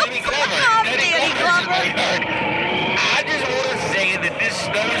God, it's Danny Glover. Danny Glover's in my yard. I just want to say that this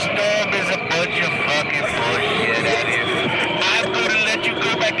snowstorm is a bunch of fucking bullshit out here. I'm going to let you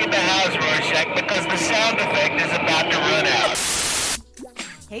go back in the house, Rorschach, because the sound effect is about to run out.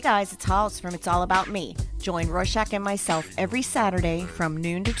 Hey guys, it's Hollis from It's All About Me. Join Rorschach and myself every Saturday from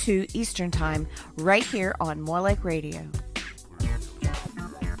noon to 2 Eastern Time right here on More Like Radio.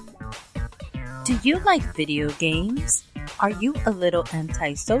 Do you like video games? Are you a little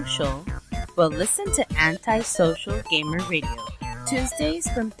antisocial? Well, listen to Antisocial Gamer Radio, Tuesdays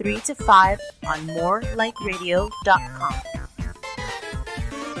from 3 to 5 on morelikeradio.com.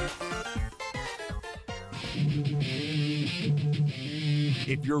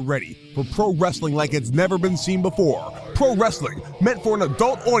 If you're ready for pro wrestling like it's never been seen before, pro wrestling meant for an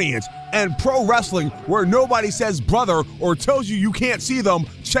adult audience, and pro wrestling where nobody says brother or tells you can't see them,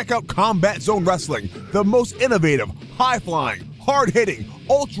 check out Combat Zone Wrestling, the most innovative, high-flying, hard-hitting,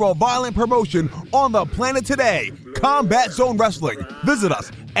 ultra-violent promotion on the planet today. Combat Zone Wrestling. Visit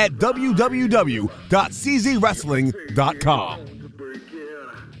us at www.czwrestling.com.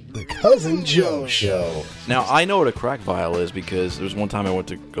 The Cousin Joe Show. Now, I know what a crack vial is because there was one time I went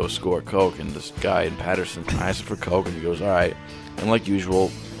to go score Coke, and this guy in Patterson, I asked him for Coke, and he goes, all right. And like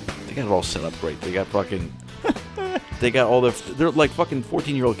usual, they got it all set up great. They got fucking... they're like fucking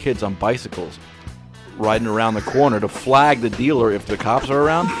 14-year-old kids on bicycles riding around the corner to flag the dealer if the cops are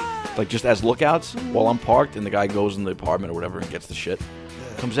around, like just as lookouts while I'm parked, and the guy goes in the apartment or whatever and gets the shit.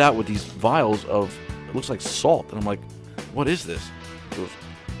 Comes out with these vials of, it looks like salt, and I'm like, what is this? He goes,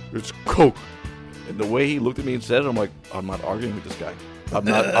 it's Coke. And the way he looked at me and said it, I'm like, I'm not arguing with this guy.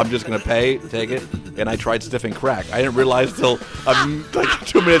 I'm just going to take it. And I tried sniffing crack. I didn't realize till like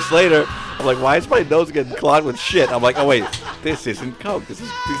 2 minutes later, I'm like, why is my nose getting clogged with shit? I'm like, oh wait, this isn't Coke. These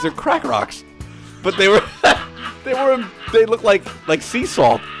are crack rocks. But they look like sea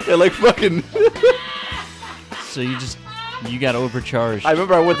salt. They're like fucking. So you got overcharged. I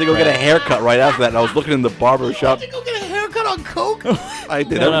remember I went to go get a haircut right after that, and I was looking in the barber shop. You go get a haircut on Coke? I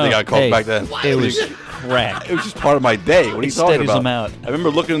did everything on Coke back then. It was crack. It was just part of my day. What are you talking steadies about? them out. I remember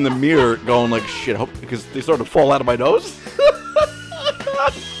looking in the mirror going like, shit, because they started to fall out of my nose.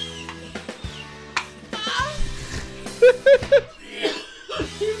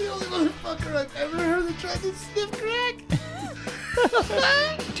 You're the only motherfucker I've ever heard that tried to sniff crack.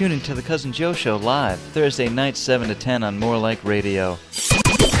 Tune into the Cousin Joe Show live Thursday night 7 to 10 on More Like Radio.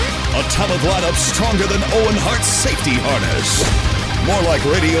 Atomic lineup stronger than Owen Hart's safety harness.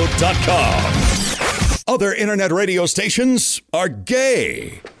 MoreLikeRadio.com. Other internet radio stations are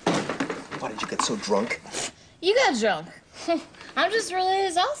gay. Why did you get so drunk? You got drunk. I'm just really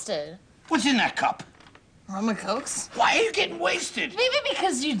exhausted. What's in that cup? Rum and Cokes? Why are you getting wasted? Maybe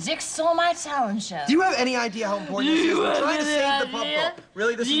because you dick stole my talent show. Do you have any idea how important this is? We're trying to save the pub goal.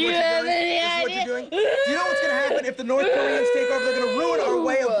 Really? This is what you're doing? This is what you're doing? Do you know what's going to happen if the North Koreans take over? They're going to ruin our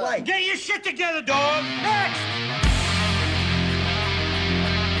way of life. Get your shit together, dog. Next!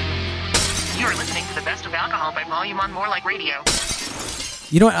 You're listening to the best of alcohol by volume on More Like Radio.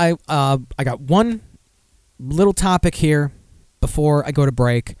 You know what? I got one little topic here before I go to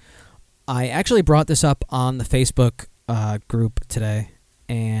break. I actually brought this up on the Facebook group today,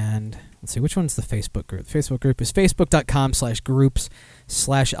 and let's see, which one's the Facebook group? The Facebook group is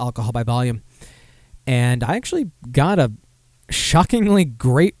facebook.com/groups/alcohol by volume, and I actually got a shockingly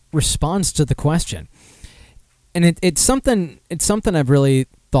great response to the question, and it's something I've really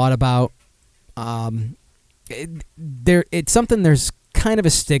thought about. It's something there's kind of a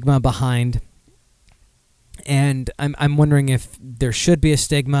stigma behind. And I'm wondering if there should be a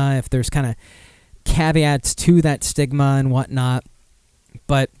stigma, if there's kind of caveats to that stigma and whatnot.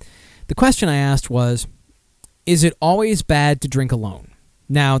 But the question I asked was, is it always bad to drink alone?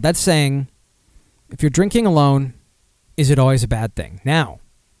 Now, that's saying, if you're drinking alone, is it always a bad thing? Now,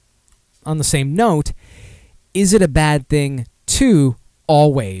 on the same note, is it a bad thing to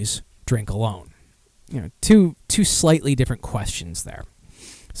always drink alone? You know, two slightly different questions there.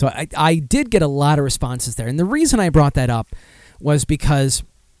 So I did get a lot of responses there. And the reason I brought that up was because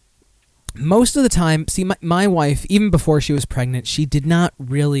most of the time, see, my wife, even before she was pregnant, she did not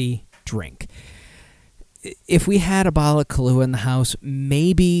really drink. If we had a bottle of Kahlua in the house,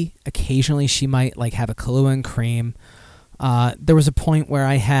 maybe occasionally she might like have a Kahlua and cream. There was a point where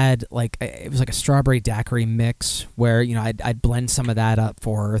I had it was like a strawberry daiquiri mix where, you know, I'd blend some of that up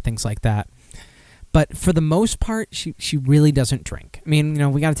for her, things like that. But for the most part, she really doesn't drink. I mean, you know,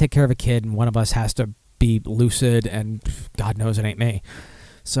 we got to take care of a kid, and one of us has to be lucid, and God knows it ain't me.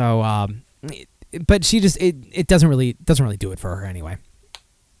 So, but she just it doesn't really do it for her anyway.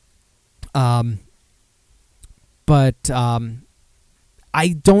 But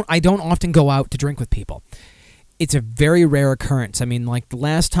I don't often go out to drink with people. It's a very rare occurrence. I mean, like the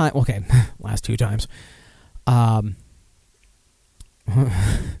last time, okay, last 2 times.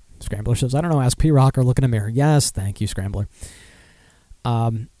 Scrambler says, I don't know, ask P-Rock or look in a mirror. Yes, thank you, Scrambler.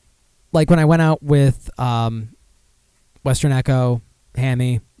 Like when I went out with Western Echo,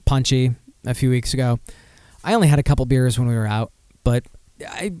 Hammy, Punchy a few weeks ago, I only had a couple beers when we were out, but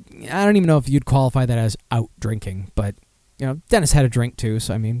I don't even know if you'd qualify that as out drinking, but Dennis had a drink too,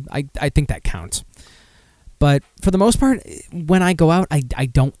 so I mean, I think that counts. But for the most part, when I go out, I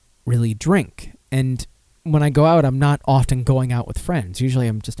don't really drink. And when I go out, I'm not often going out with friends. Usually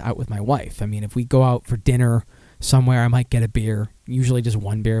I'm just out with my wife. I mean, if we go out for dinner somewhere, I might get a beer, usually just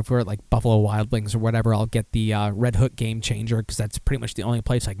one beer. If we're at like Buffalo Wild Wings or whatever, I'll get the Red Hook Game Changer because that's pretty much the only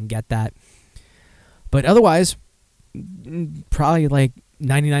place I can get that. But otherwise, probably like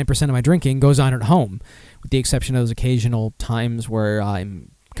 99% of my drinking goes on at home, with the exception of those occasional times where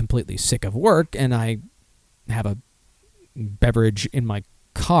I'm completely sick of work and I have a beverage in my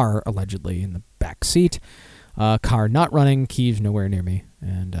car, allegedly in the back seat. Car not running, keys nowhere near me,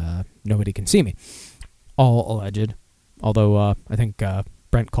 and nobody can see me. All alleged. Although I think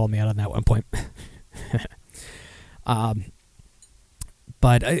Brent called me out on that one point.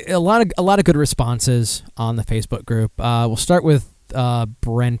 But a lot of good responses on the Facebook group. We'll start with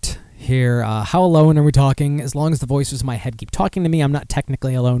Brent here. How alone are we talking? As long as the voices in my head keep talking to me, I'm not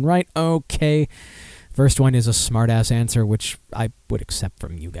technically alone, right? Okay. First one is a smart-ass answer, which I would accept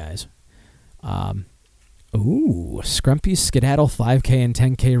from you guys. Scrumpy Skedaddle 5K and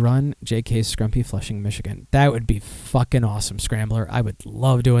 10K run, JK Scrumpy, Flushing, Michigan. That would be fucking awesome, Scrambler. I would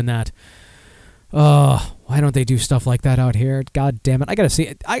love doing that. Why don't they do stuff like that out here? God damn it. I gotta see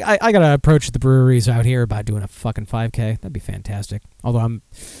it. I gotta approach the breweries out here about doing a fucking 5K. That'd be fantastic. Although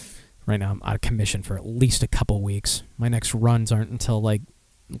right now I'm out of commission for at least a couple weeks. My next runs aren't until like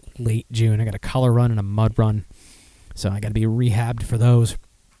late June. I got a color run and a mud run, so I gotta be rehabbed for those.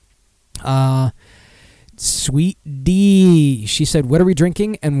 Sweet D, she said, what are we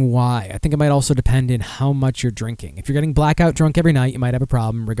drinking and why? I think it might also depend on how much you're drinking. If you're getting blackout drunk every night, you might have a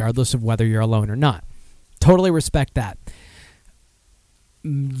problem regardless of whether you're alone or not. Totally respect that.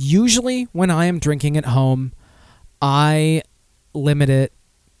 Usually when I am drinking at home, I limit it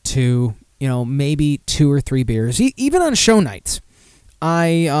to, maybe 2 or 3 beers. Even on show nights.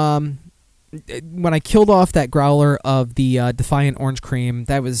 When I killed off that growler of the Defiant Orange Cream,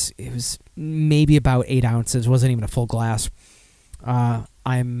 it was maybe about 8 ounces. Wasn't even a full glass.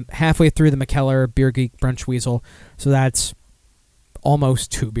 I'm halfway through the McKellar Beer Geek Brunch Weasel, so that's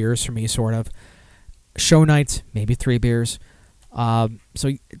almost 2 beers for me, sort of. Show nights, maybe 3 beers. So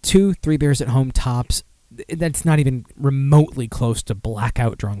 2-3 beers at home tops. That's not even remotely close to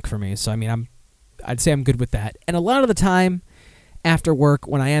blackout drunk for me. So I mean, I'd say I'm good with that. And a lot of the time, after work,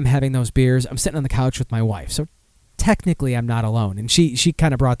 when I am having those beers, I'm sitting on the couch with my wife. So technically, I'm not alone. And she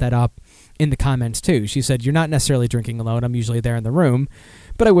kind of brought that up in the comments, too. She said, you're not necessarily drinking alone. I'm usually there in the room.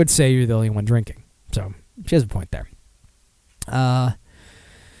 But I would say you're the only one drinking. So she has a point there. Let's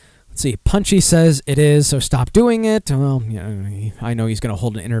see. Punchy says it is, so stop doing it. Well, I know he's going to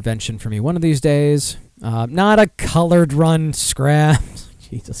hold an intervention for me one of these days. Not a colored run, Scrap.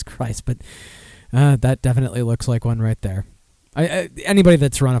 Jesus Christ. But that definitely looks like one right there. Anybody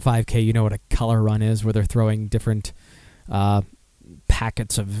that's run a 5K, you know what a color run is, where they're throwing different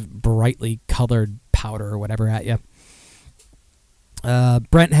packets of brightly colored powder or whatever at you.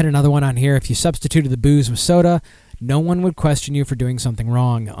 Brent had another one on here. If you substituted the booze with soda, no one would question you for doing something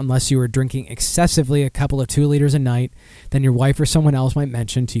wrong. Unless you were drinking excessively, a couple of 2 liters a night, then your wife or someone else might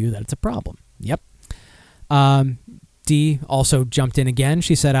mention to you that it's a problem. Yep. D also jumped in again.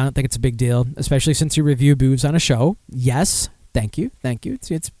 She said, I don't think it's a big deal, especially since you review booze on a show. Yes. Thank you.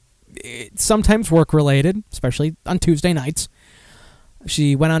 It's sometimes work-related, especially on Tuesday nights.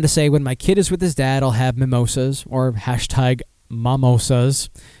 She went on to say, when my kid is with his dad, I'll have mimosas, or #mimosas,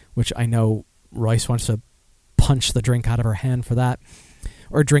 which I know Royce wants to punch the drink out of her hand for that,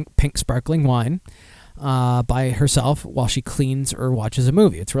 or drink pink sparkling wine by herself while she cleans or watches a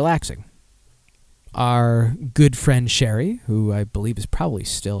movie. It's relaxing. Our good friend Sherry, who I believe is probably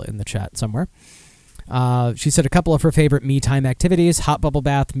still in the chat somewhere, she said a couple of her favorite me time activities: hot bubble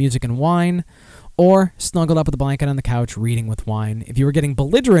bath, music and wine, or snuggled up with a blanket on the couch reading with wine. If you were getting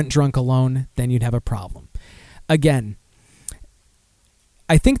belligerent drunk alone, then you'd have a problem. Again,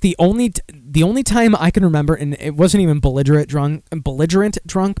 I think the only time I can remember, and it wasn't even belligerent drunk,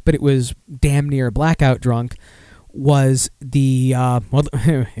 but it was damn near blackout drunk, was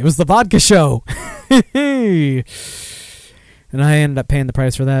it was the vodka show. And I ended up paying the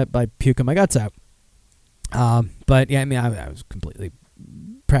price for that by puking my guts out. But yeah, I mean, I was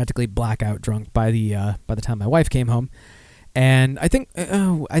practically blackout drunk by the time my wife came home, and I think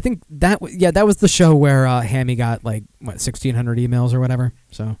that was the show where Hammy got 1,600 emails or whatever.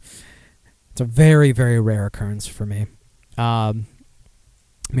 So it's a very, very rare occurrence for me.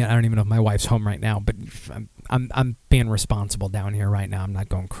 I mean, I don't even know if my wife's home right now, but I'm being responsible down here right now. I'm not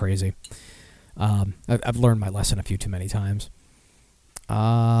going crazy. I've learned my lesson a few too many times.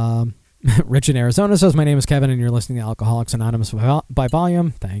 Rich in Arizona says, my name is Kevin, and you're listening to Alcoholics Anonymous by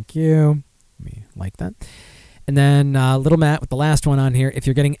volume. Thank you. Me like that. And then Little Matt with the last one on here. If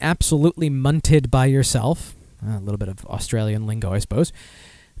you're getting absolutely munted by yourself, a little bit of Australian lingo, I suppose,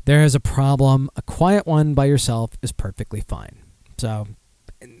 there is a problem. A quiet one by yourself is perfectly fine. So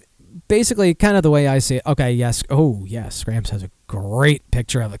basically, kind of the way I see it. Okay, yes. Oh, yes. Gramps has a great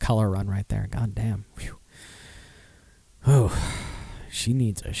picture of the color run right there. God damn. Whew. Oh, she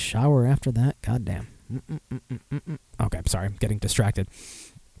needs a shower after that. God damn. Okay, I'm sorry. I'm getting distracted.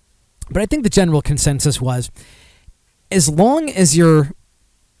 But I think the general consensus was, as long as you're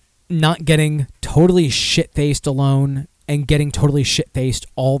not getting totally shit-faced alone and getting totally shit-faced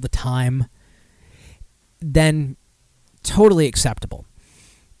all the time, then totally acceptable.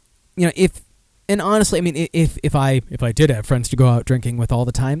 You know, and honestly, I mean, if I did have friends to go out drinking with all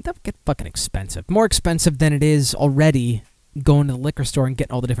the time, that would get fucking expensive. More expensive than it is already going to the liquor store and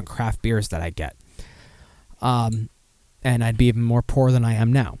getting all the different craft beers that I get. And I'd be even more poor than I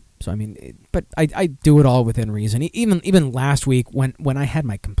am now. So, I mean, but I do it all within reason. Even last week when I had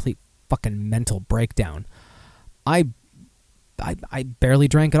my complete fucking mental breakdown, I barely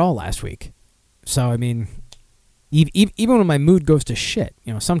drank at all last week. So, I mean, even when my mood goes to shit,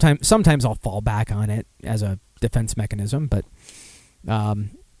 you know, sometimes I'll fall back on it as a defense mechanism, but,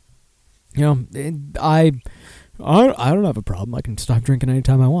 you know, I don't have a problem. I can stop drinking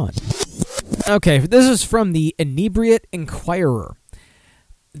anytime I want. Okay, this is from the Inebriate Inquirer.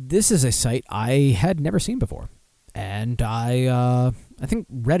 This is a site I had never seen before, and I think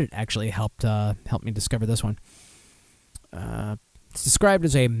Reddit actually helped me discover this one. It's described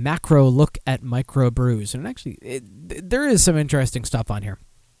as a macro look at microbrews, and actually, there is some interesting stuff on here.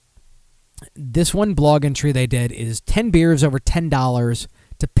 This one blog entry they did is 10 beers over $10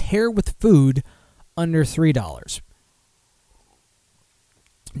 to pair with food under $3.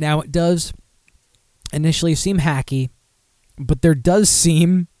 Now, it does initially seem hacky, but there does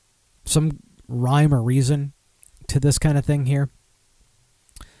seem some rhyme or reason to this kind of thing here.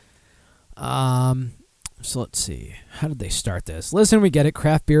 So let's see. How did they start this? Listen, we get it.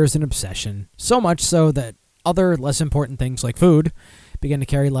 Craft beer is an obsession. So much so that other less important things like food begin to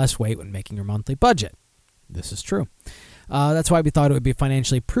carry less weight when making your monthly budget. This is true. That's why we thought it would be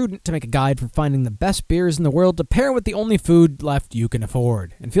financially prudent to make a guide for finding the best beers in the world to pair with the only food left you can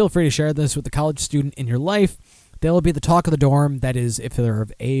afford. And feel free to share this with the college student in your life. They'll be the talk of the dorm, that is, if they're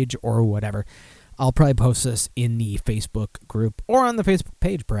of age or whatever. I'll probably post this in the Facebook group or on the Facebook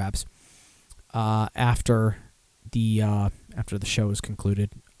page, perhaps, after the show is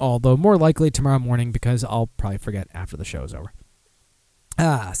concluded. Although more likely tomorrow morning, because I'll probably forget after the show is over.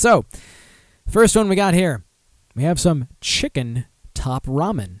 So, first one we got here. We have some chicken top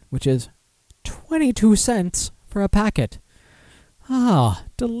ramen, which is 22 cents for a packet. Ah,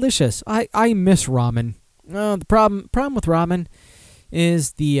 delicious. I miss ramen. The problem with ramen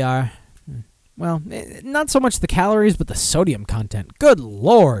is the, not so much the calories, but the sodium content. Good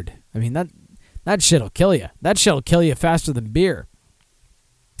Lord. I mean, that shit'll kill you. That shit'll kill you faster than beer.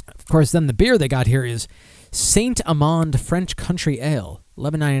 Of course, then the beer they got here is Saint Amand French Country Ale,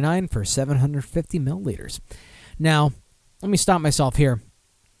 $11.99 for 750 milliliters. Now, let me stop myself here.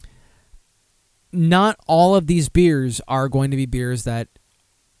 Not all of these beers are going to be beers that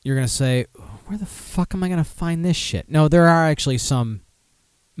you're going to say, where the fuck am I going to find this shit? No, there are actually some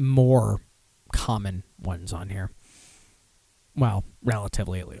more common ones on here. Well,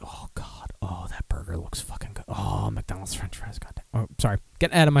 relatively. Oh, God. Oh, that burger looks fucking good. Oh, McDonald's French fries. Goddamn. Oh, sorry.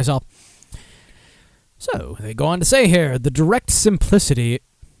 Getting ahead of myself. So, they go on to say here, the direct simplicity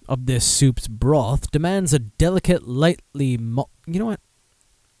of this soup's broth demands a delicate, lightly... You know what?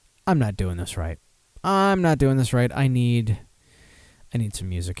 I'm not doing this right. I need some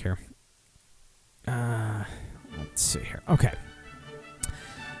music here. Let's see here. Okay.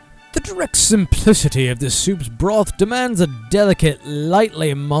 The direct simplicity of this soup's broth demands a delicate,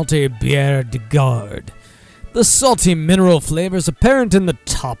 lightly malty bière de garde. The salty mineral flavors apparent in the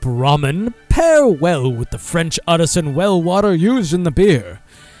top ramen pair well with the French artisan well water used in the beer.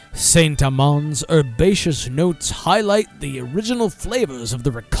 Saint Amand's herbaceous notes highlight the original flavors of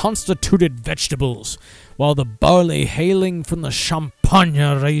the reconstituted vegetables, while the barley hailing from the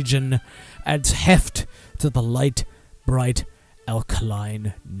Champagne region adds heft to the light, bright,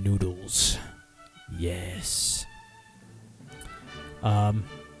 alkaline noodles. Yes.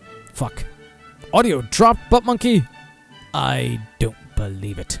 Fuck. Audio dropped, butt monkey? I don't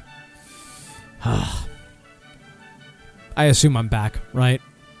believe it. I assume I'm back, right?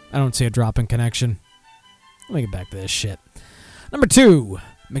 I don't see a drop in connection. Let me get back to this shit. Number 2,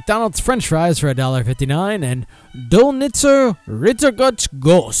 McDonald's French fries for $1.59 and Dolnitzer Rittergut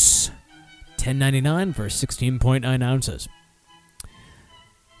Goss, $10.99 for 16.9 ounces.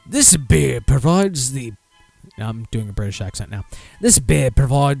 This beer provides the... I'm doing a British accent now. This beer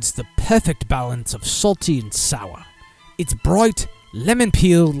provides the perfect balance of salty and sour. Its bright, lemon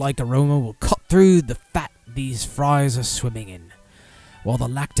peel-like aroma will cut through the fat these fries are swimming in. While the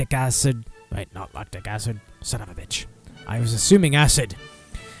lactic acid... Wait, not lactic acid. Son of a bitch. I was assuming acid.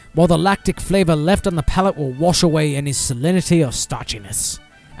 While the lactic flavor left on the palate will wash away any salinity or starchiness.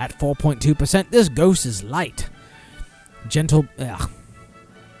 At 4.2%, this Ghost is light. Gentle...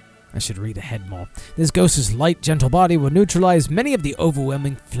 I should read ahead more. This Ghost's light, gentle body will neutralize many of the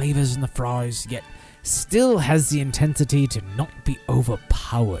overwhelming flavors in the fries, yet still has the intensity to not be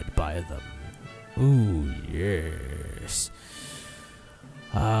overpowered by them. Ooh, yes.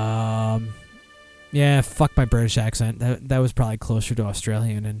 Yeah, fuck my British accent. That was probably closer to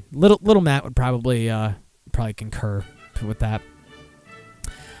Australian, and little Matt would probably concur with that.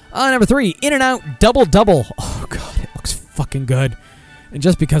 Number 3, In-N-Out Double Double. Oh god, it looks fucking good. And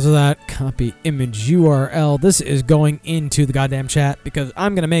just because of that, copy image URL. This is going into the goddamn chat because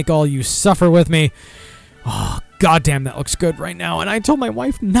I'm going to make all you suffer with me. Oh, goddamn, that looks good right now. And I told my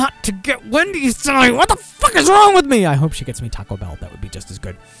wife not to get Wendy's tonight. What the fuck is wrong with me? I hope she gets me Taco Bell. That would be just as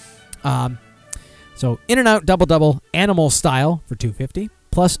good. So, In-N-Out Double Double Animal Style for $2.50.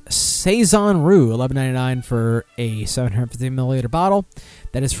 Plus Saison Roux, $11.99 for a 750 milliliter bottle.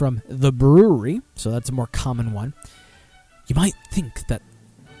 That is from The Brewery, so that's a more common one. You might think that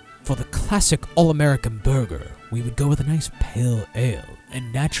for the classic all-American burger, we would go with a nice pale ale,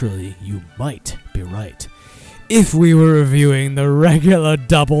 and naturally, you might be right. If we were reviewing the regular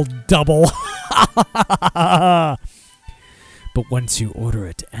double-double. But once you order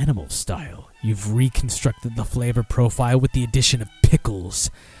it animal style, you've reconstructed the flavor profile with the addition of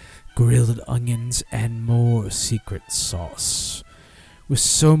pickles, grilled onions, and more secret sauce. With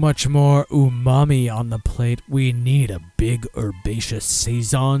so much more umami on the plate, we need a big herbaceous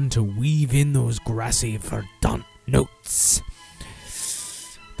saison to weave in those grassy verdant notes.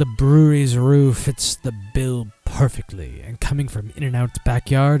 The brewery's roux fits the bill perfectly, and coming from In-N-Out's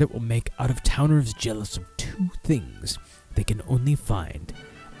backyard, it will make out-of-towners jealous of 2 things they can only find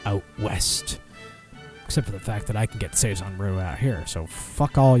out west. Except for the fact that I can get saison roux out here, so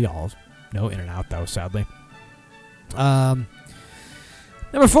fuck all y'all. No In-N-Out, though, sadly.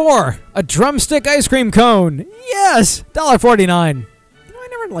 Number 4, a drumstick ice cream cone. Yes, $1.49. I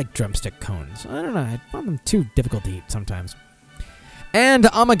never liked drumstick cones. I don't know, I find them too difficult to eat sometimes. And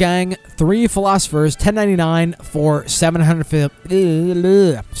Amagang, 3 philosophers, $10.99 for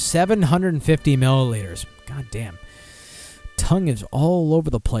 750 milliliters. God damn. Tongue is all over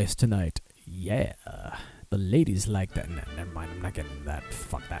the place tonight. Yeah, the ladies like that. No, never mind, I'm not getting into that.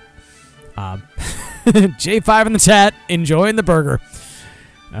 Fuck that. J5 in the chat, enjoying the burger.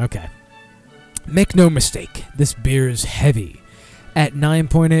 Okay. Make no mistake, this beer is heavy. At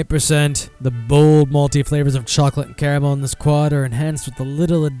 9.8%, the bold malty flavors of chocolate and caramel in this quad are enhanced with a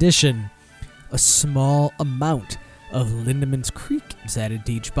little addition. A small amount of Lindemans Creek is added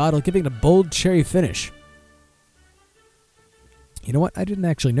to each bottle, giving it a bold cherry finish. You know what? I didn't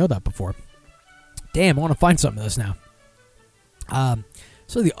actually know that before. Damn, I want to find some of this now.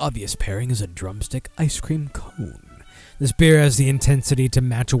 So the obvious pairing is a drumstick ice cream cone. This beer has the intensity to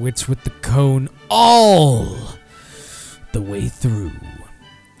match wits with the cone all the way through,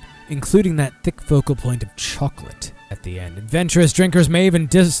 including that thick focal point of chocolate at the end. Adventurous drinkers may even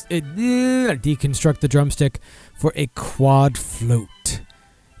deconstruct the drumstick for a quad float.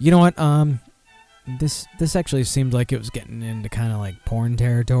 You know what? This actually seemed like it was getting into kind of like porn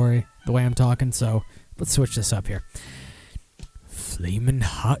territory, the way I'm talking, so let's switch this up here. Flamin'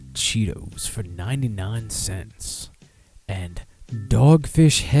 Hot Cheetos for 99 cents. And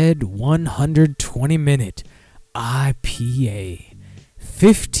Dogfish Head 120-minute IPA,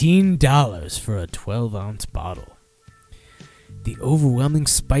 $15 for a 12-ounce bottle. The overwhelming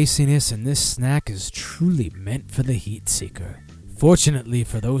spiciness in this snack is truly meant for the heat seeker. Fortunately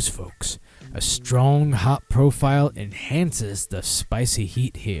for those folks, a strong hop profile enhances the spicy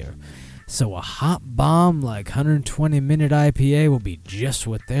heat here, so a hot bomb like 120-minute IPA will be just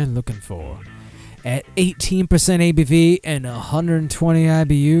what they're looking for. At 18% ABV and 120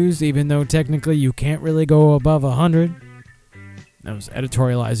 IBUs, even though technically you can't really go above 100. I was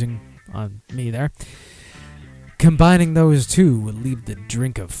editorializing on me there. Combining those two will leave the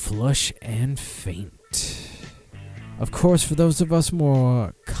drinker flush and faint. Of course, for those of us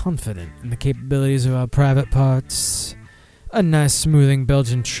more confident in the capabilities of our private parts, A nice smoothing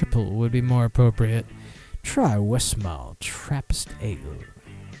Belgian triple would be more appropriate. Try Westmalle Trappist Ale.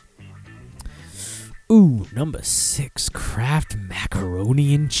 Ooh, number 6, Kraft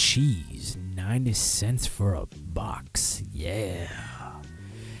Macaroni and Cheese. 90 cents for a box. Yeah.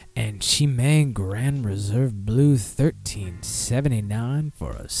 And Chimay Grand Reserve Blue, $13.79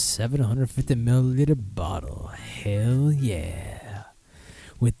 for a 750 milliliter bottle. Hell yeah.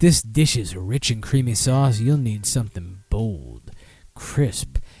 With this dish's rich and creamy sauce, you'll need something bold,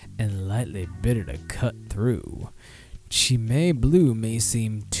 crisp, and lightly bitter to cut through. Chimay Blue may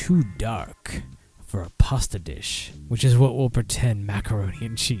seem too dark for a pasta dish, which is what we'll pretend macaroni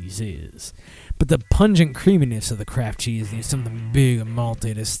and cheese is. But the pungent creaminess of the Kraft cheese needs something big and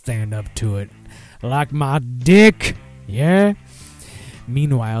malty to stand up to it. Like my dick, yeah?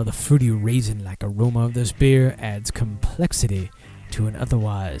 Meanwhile, the fruity raisin-like aroma of this beer adds complexity to an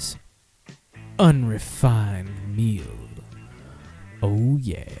otherwise unrefined meal. Oh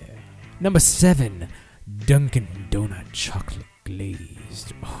yeah. Number 7, Dunkin' Donut Chocolate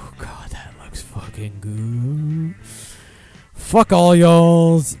Glazed. Oh god, that looks fucking good. Fuck all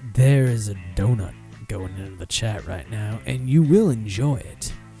y'alls. There is a donut going into the chat right now, and you will enjoy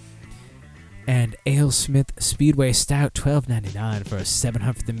it. And AleSmith Speedway Stout, $12.99 for a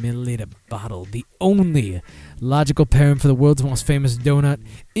 750 milliliter bottle. The only logical pairing for the world's most famous donut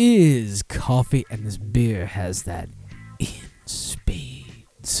is coffee, and this beer has that in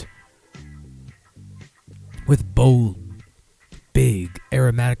spades. With bold, big,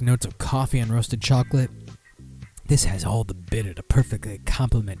 aromatic notes of coffee and roasted chocolate, this has all the bitter to perfectly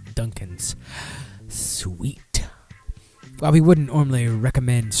complement Dunkin's sweet. While we wouldn't normally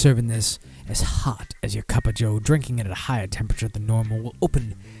recommend serving this as hot as your cup of joe, drinking it at a higher temperature than normal will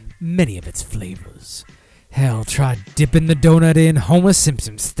open many of its flavors. Hell, try dipping the donut in Homer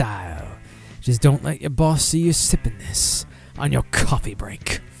Simpson style. Just don't let your boss see you sipping this on your coffee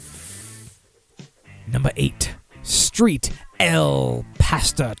break. Number 8, Street El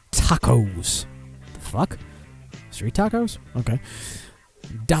Pasta Tacos. The fuck? Street tacos? Okay.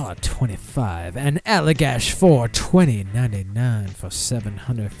 $1.25 and Allagash for $20.99 for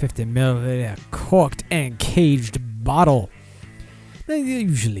 750 milliliter corked and caged bottle. Now,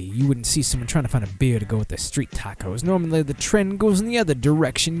 usually, you wouldn't see someone trying to find a beer to go with their street tacos. Normally, the trend goes in the other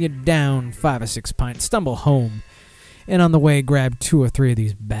direction. You down 5 or 6 pints, stumble home, and on the way, grab 2 or 3 of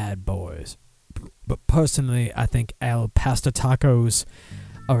these bad boys. But personally, I think El Pasta Tacos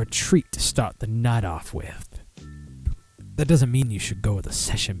are a treat to start the night off with. That doesn't mean you should go with a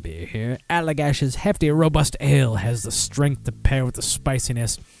session beer here. Allagash's hefty, robust ale has the strength to pair with the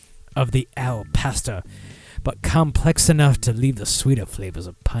spiciness of the Al Pasta, but complex enough to leave the sweeter flavors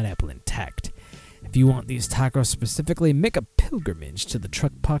of pineapple intact. If you want these tacos specifically, make a pilgrimage to the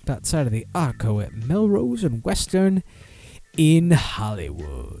truck parked outside of the Arco at Melrose and Western in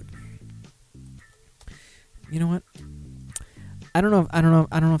Hollywood. You know what? I don't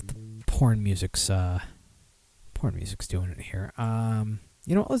know if the porn music's doing it here.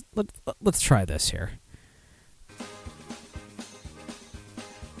 You know what? Let's try this here.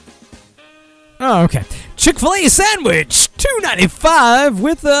 Oh, okay. Chick-fil-A sandwich, $2.95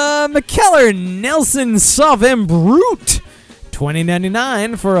 with a McKellar Nelson Sauvin Brut.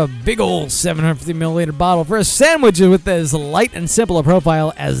 $20.99 for a big old 750 milliliter bottle for a sandwich with as light and simple a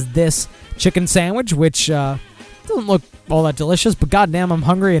profile as this chicken sandwich, which doesn't look all that delicious, but goddamn, I'm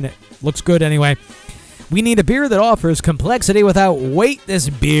hungry and it looks good anyway. We need a beer that offers complexity without weight. This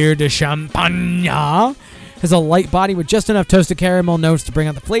beer de champagne has a light body with just enough toasted caramel notes to bring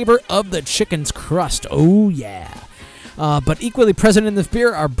out the flavor of the chicken's crust. Oh, yeah. But equally present in this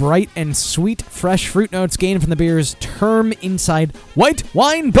beer are bright and sweet fresh fruit notes gained from the beer's term inside white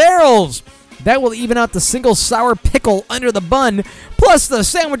wine barrels. That will even out the single sour pickle under the bun. Plus, the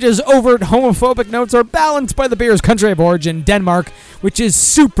sandwich's overt homophobic notes are balanced by the beer's country of origin, Denmark, which is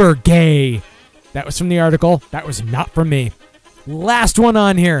super gay. That was from the article. That was not from me. Last one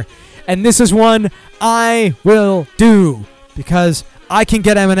on here. And this is one I will do because I can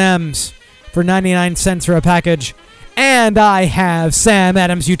get M&Ms for 99 cents for a package. And I have Sam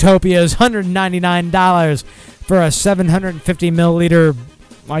Adams Utopia's $199 for a 750 milliliter,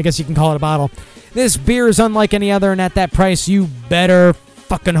 well, I guess you can call it a bottle. This beer is unlike any other, and at that price, you better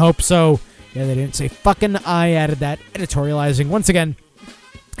fucking hope so. Yeah, they didn't say fucking. I added that editorializing. Once again,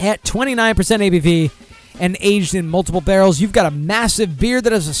 at 29% ABV and aged in multiple barrels, you've got a massive beer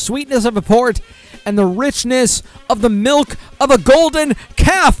that has the sweetness of a port and the richness of the milk of a golden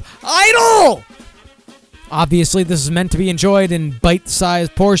calf idol. Obviously, this is meant to be enjoyed in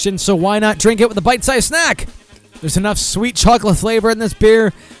bite-sized portions, so why not drink it with a bite-sized snack? There's enough sweet chocolate flavor in this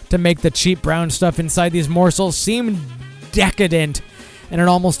beer to make the cheap brown stuff inside these morsels seem decadent, and at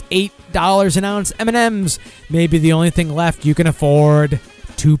almost $8 an ounce, M&M's may be the only thing left you can afford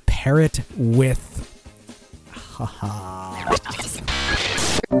to pair it with.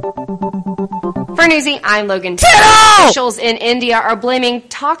 For Newsy, I'm Logan. Officials in India are blaming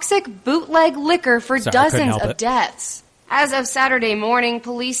toxic bootleg liquor for dozens of deaths. As of Saturday morning,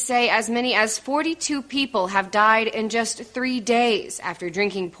 police say as many as 42 people have died in just 3 days after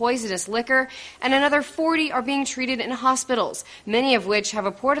drinking poisonous liquor, and another 40 are being treated in hospitals, many of which have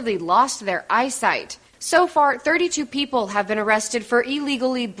reportedly lost their eyesight. So far, 32 people have been arrested for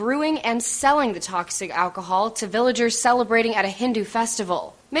illegally brewing and selling the toxic alcohol to villagers celebrating at a Hindu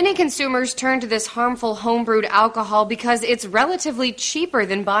festival. Many consumers turn to this harmful homebrewed alcohol because it's relatively cheaper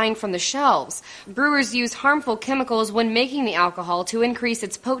than buying from the shelves. Brewers use harmful chemicals when making the alcohol to increase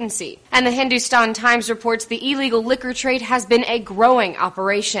its potency. And the Hindustan Times reports the illegal liquor trade has been a growing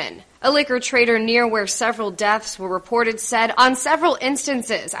operation. A liquor trader near where several deaths were reported said, "On several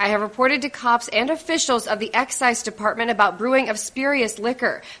instances, I have reported to cops and officials of the excise department about brewing of spurious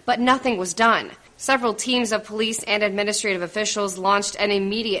liquor, but nothing was done." Several teams of police and administrative officials launched an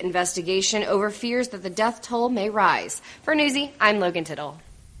immediate investigation over fears that the death toll may rise. For Newsy, I'm Logan Tittle.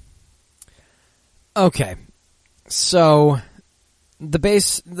 Okay, so the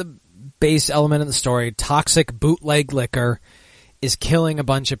base element of the story, toxic bootleg liquor, is killing a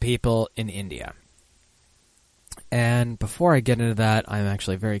bunch of people in India. And before I get into that, I'm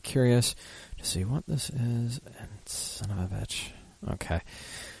actually very curious to see what this is. And son of a bitch. Okay.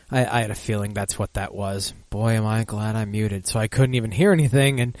 I had a feeling that's what that was. Boy, am I glad I muted, so I couldn't even hear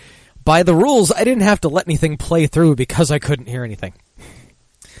anything. And by the rules, I didn't have to let anything play through because I couldn't hear anything.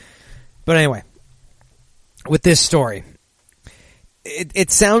 But anyway, with this story, it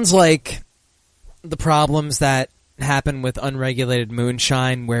sounds like the problems that happen with unregulated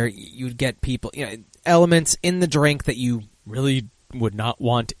moonshine, where you'd get people, elements in the drink that you really would not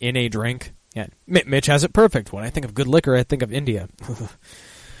want in a drink. Yeah, Mitch has it perfect. When I think of good liquor, I think of India.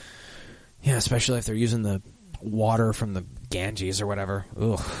 Yeah, especially if they're using the water from the Ganges or whatever.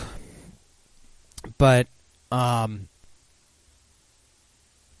 Ugh. But,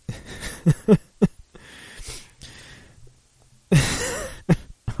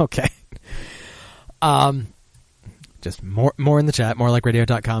 okay. Just more in the chat,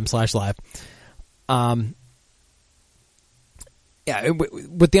 morelikeradio.com/live. Yeah,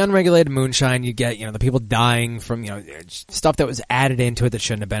 with the unregulated moonshine, you get, the people dying from, stuff that was added into it that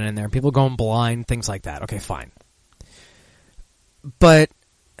shouldn't have been in there. People going blind, things like that. Okay, fine. But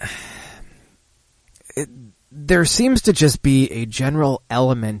there seems to just be a general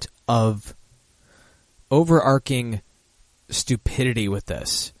element of overarching stupidity with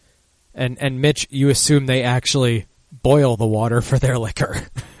this. And Mitch, you assume they actually boil the water for their liquor.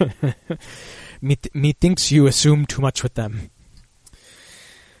 Me thinks you assume too much with them.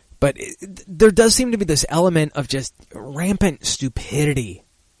 But there does seem to be this element of just rampant stupidity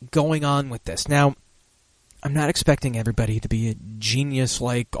going on with this. Now, I'm not expecting everybody to be a genius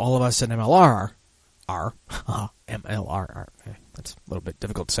like all of us at MLR are. MLR. Okay, that's a little bit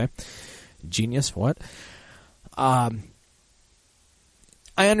difficult to say. Genius, what? I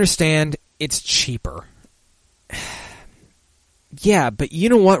understand it's cheaper. Yeah, but you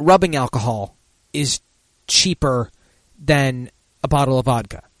know what? Rubbing alcohol is cheaper than a bottle of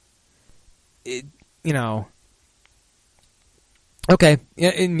vodka. Okay,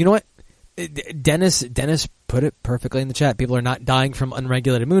 and you know what? Dennis put it perfectly in the chat. People are not dying from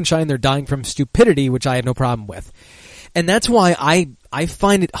unregulated moonshine; they're dying from stupidity, which I have no problem with, and that's why I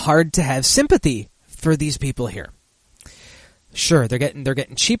find it hard to have sympathy for these people here. Sure, they're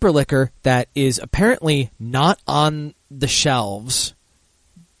getting cheaper liquor that is apparently not on the shelves.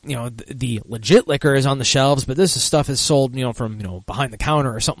 The legit liquor is on the shelves, but this stuff is sold, from behind the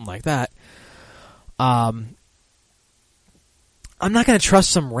counter or something like that. I'm not going to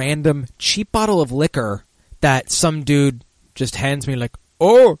trust some random cheap bottle of liquor that some dude just hands me like,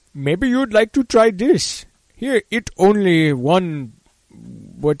 "Oh, maybe you'd like to try this. Here, it only one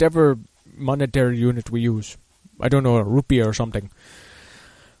whatever monetary unit we use. I don't know, a rupee or something."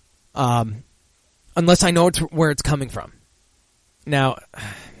 Unless I know where it's coming from. Now,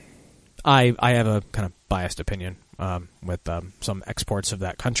 I have a kind of biased opinion with some exports of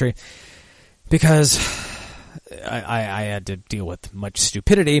that country, because I had to deal with much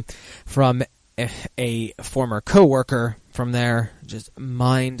stupidity from a former coworker from there, just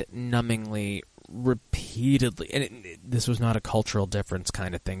mind-numbingly, repeatedly, and this was not a cultural difference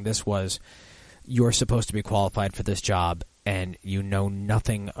kind of thing. This was, you're supposed to be qualified for this job, and you know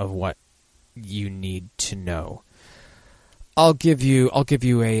nothing of what you need to know. I'll give you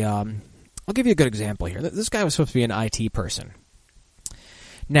a I'll give you a good example here. This guy was supposed to be an IT person.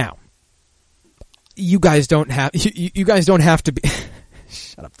 Now, you guys don't have to be.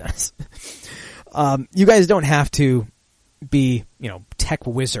 Shut up, Dennis. You guys don't have to be, tech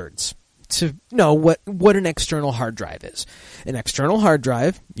wizards to know what an external hard drive is. An external hard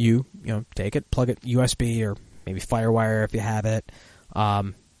drive, you take it, plug it USB or maybe FireWire if you have it.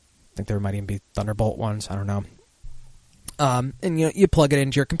 I think there might even be Thunderbolt ones. I don't know. And you plug it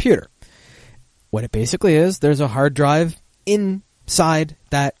into your computer. What it basically is, there's a hard drive inside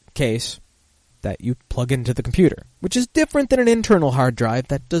that case that you plug into the computer, which is different than an internal hard drive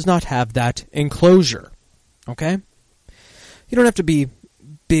that does not have that enclosure. Okay? You don't have to be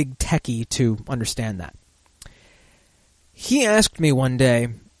big techie to understand that. He asked me one day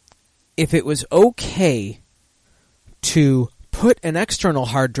if it was okay to put an external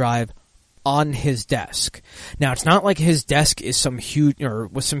hard drive on his desk. Now, it's not like his desk is some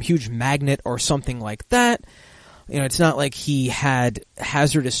huge magnet or something like that. It's not like he had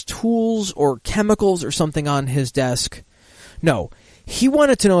hazardous tools or chemicals or something on his desk. No, he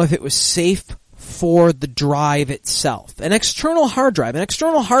wanted to know if it was safe for the drive itself. An external hard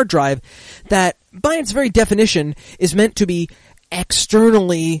drive that, by its very definition, is meant to be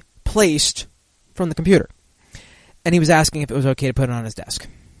externally placed from the computer. And he was asking if it was okay to put it on his desk.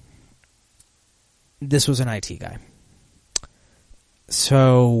 This was an IT guy.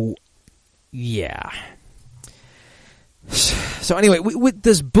 So, yeah. So anyway, with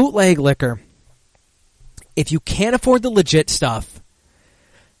this bootleg liquor, if you can't afford the legit stuff,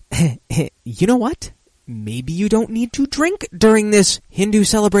 you know what? Maybe you don't need to drink during this Hindu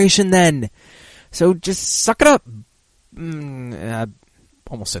celebration then. So just suck it up. I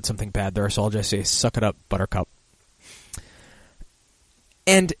almost said something bad there, so I'll just say suck it up, buttercup.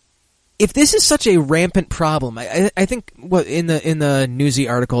 And if this is such a rampant problem, I think in the Newsy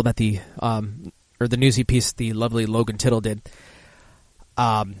article that the Newsy piece the lovely Logan Tittle did,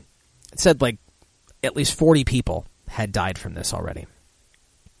 it said like at least 40 people had died from this already.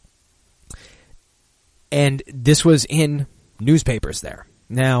 And this was in newspapers there.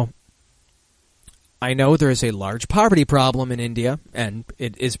 Now, I know there is a large poverty problem in India, and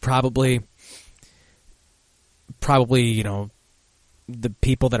it is probably the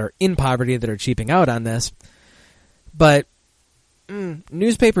people that are in poverty that are cheaping out on this. But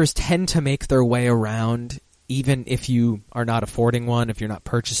newspapers tend to make their way around, even if you are not affording one, if you're not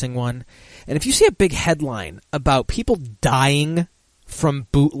purchasing one. And if you see a big headline about people dying from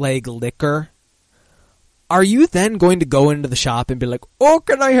bootleg liquor, are you then going to go into the shop and be like, oh,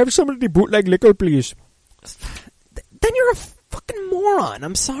 can I have some of the bootleg liquor, please? Then you're a fucking moron.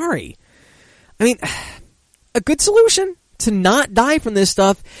 I'm sorry. I mean, a good solution to not die from this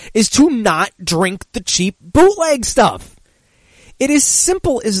stuff is to not drink the cheap bootleg stuff. It is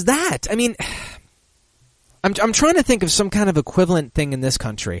simple as that. I mean, I'm trying to think of some kind of equivalent thing in this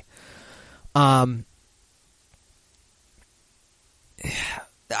country.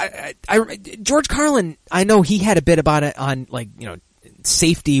 George Carlin, I know he had a bit about it on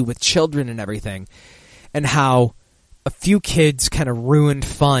safety with children and everything, and how a few kids kind of ruined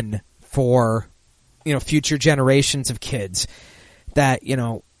fun for future generations of kids. That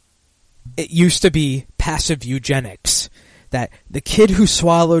it used to be passive eugenics. That the kid who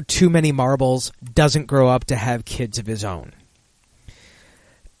swallowed too many marbles doesn't grow up to have kids of his own.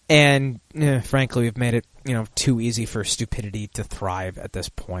 And frankly, we've made it too easy for stupidity to thrive at this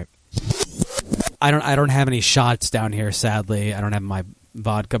point. I don't have any shots down here, sadly. I don't have my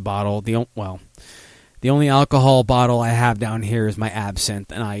vodka bottle. The only alcohol bottle I have down here is my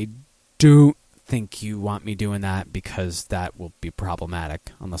absinthe, and I don't think you want me doing that because that will be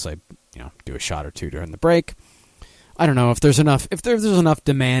problematic unless I do a shot or two during the break. I don't know if there's enough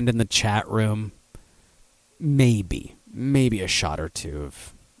demand in the chat room. Maybe a shot or two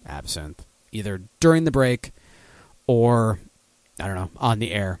of absinthe, either during the break or I don't know, on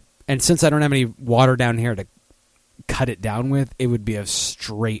the air. And since I don't have any water down here to cut it down with, it would be a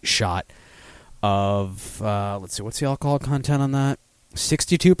straight shot of let's see, what's the alcohol content on that?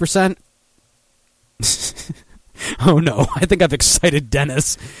 62%. Oh no, I think I've excited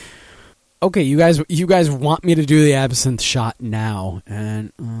Dennis. Okay, you guys want me to do the absinthe shot now,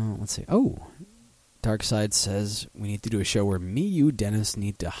 and let's see. Oh, Darkside says we need to do a show where me, you, Dennis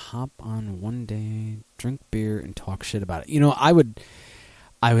need to hop on one day, drink beer, and talk shit about it.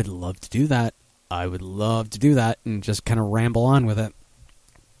 I would love to do that. I would love to do that and just kind of ramble on with it.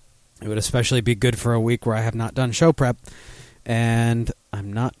 It would especially be good for a week where I have not done show prep, and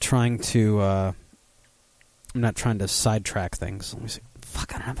I'm not trying to sidetrack things. Let me see.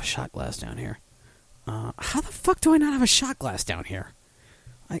 Fuck, I don't have a shot glass down here. How the fuck do I not have a shot glass down here?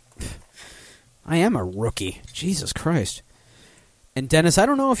 I am a rookie. Jesus Christ. And Dennis, I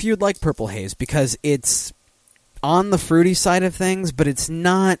don't know if you'd like Purple Haze because it's on the fruity side of things, but it's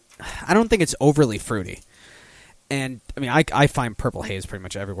not... I don't think it's overly fruity. And, I mean, I find Purple Haze pretty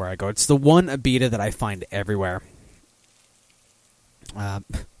much everywhere I go. It's the one Abita that I find everywhere. God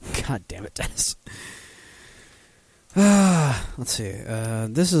damn it, Dennis. Let's see.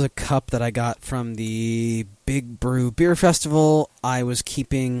 This is a cup that I got from the Big Brew Beer Festival. I was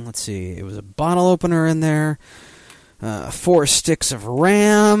keeping, let's see, it was a bottle opener in there, 4 sticks of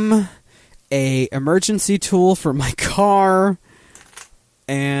RAM, a emergency tool for my car,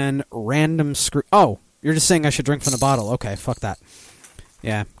 and random screw... Oh, you're just saying I should drink from the bottle. Okay, fuck that.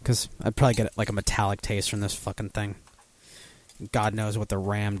 Yeah, because I'd probably get like a metallic taste from this fucking thing. God knows what the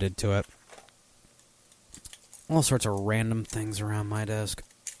RAM did to it. All sorts of random things around my desk.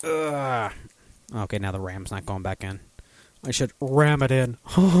 Ugh. Okay, now the RAM's not going back in. I should ram it in.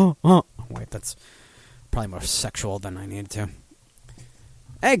 Wait, that's probably more sexual than I need to.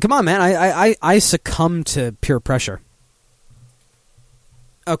 Hey, come on, man. I succumb to peer pressure.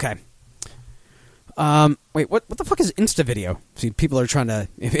 Okay. Wait, what the fuck is Insta video? See, people are trying to...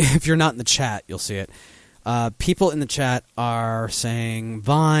 If you're not in the chat, you'll see it. People in the chat are saying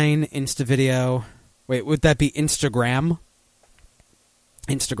Vine, Insta video... Wait, would that be Instagram?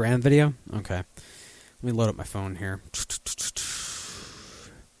 Instagram video? Okay. Let me load up my phone here.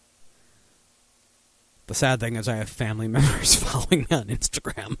 The sad thing is I have family members following me on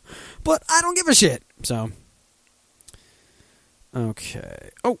Instagram. But I don't give a shit. So. Okay.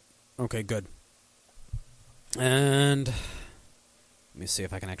 Oh, okay, good. And let me see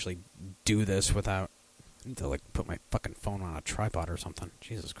if I can actually do this without... I need to, like, put my fucking phone on a tripod or something.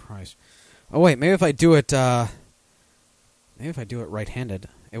 Jesus Christ. Oh wait, maybe if I do it right-handed,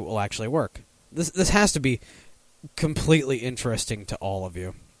 it will actually work. This has to be completely interesting to all of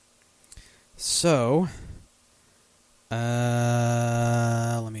you. So,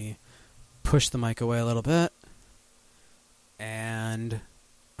 let me push the mic away a little bit. And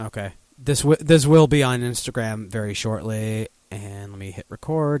okay, this will be on Instagram very shortly. And let me hit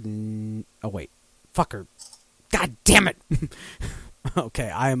record. Oh wait, fucker! God damn it! Okay,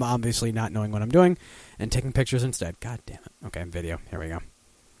 I am obviously not knowing what I'm doing and taking pictures instead. God damn it. Okay, video. Here we go.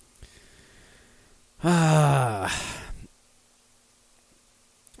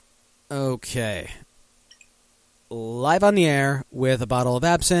 Okay. Live on the air with a bottle of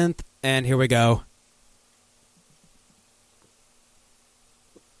absinthe, and here we go.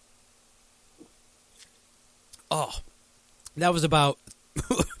 Oh, that was about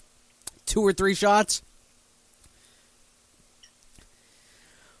 2 or 3 shots.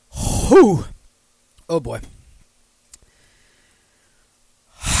 Whew. Oh boy.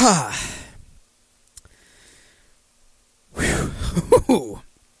 Ha. Whew.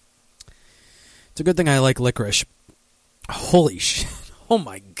 It's a good thing I like licorice. Holy shit. Oh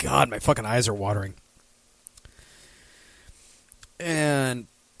my god, my fucking eyes are watering. And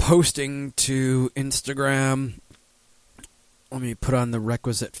posting to Instagram. Let me put on the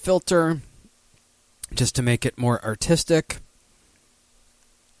requisite filter just to make it more artistic.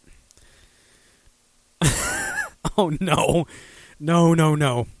 Oh, no.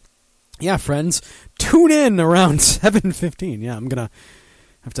 No. Yeah, friends, tune in around 7:15. Yeah, I'm going to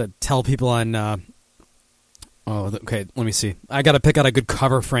have to tell people on... okay, let me see. I got to pick out a good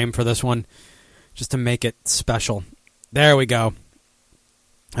cover frame for this one just to make it special. There we go.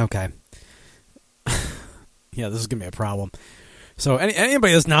 Okay. Yeah, this is going to be a problem. So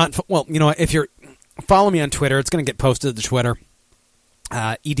anybody that's not... Well, you know what? If you're... Follow me on Twitter. It's going to get posted to Twitter.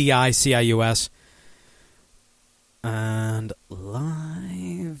 EDICIUS. And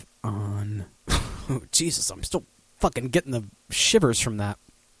live on... Oh, Jesus, I'm still fucking getting the shivers from that.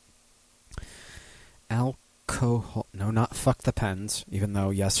 Alcohol... No, not fuck the pens. Even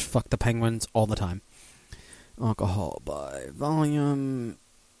though, yes, fuck the penguins all the time. Alcohol by volume...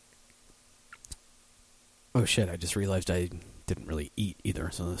 Oh shit, I just realized I didn't really eat either,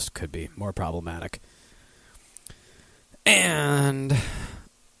 so this could be more problematic. And...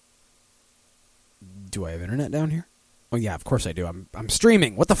 Do I have internet down here? Oh yeah, of course I do. I'm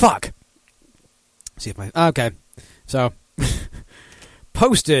streaming. What the fuck? See if my... Okay. So,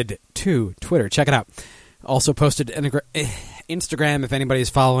 posted to Twitter. Check it out. Also posted to Instagram if anybody's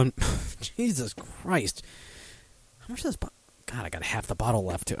following. Jesus Christ. How much is this... God, I got half the bottle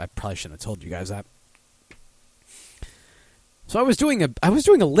left too. I probably shouldn't have told you guys that. So I was doing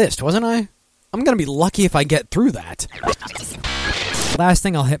a list, wasn't I? I'm going to be lucky if I get through that. Last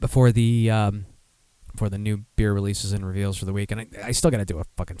thing I'll hit before the new beer releases and reveals for the week, and I still got to do a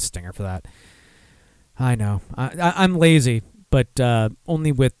fucking stinger for that. I know. I'm lazy, but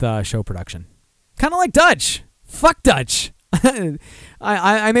only with show production. Kind of like Dutch. Fuck Dutch.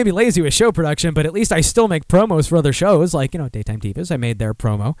 I may be lazy with show production, but at least I still make promos for other shows, like, Daytime Divas. I made their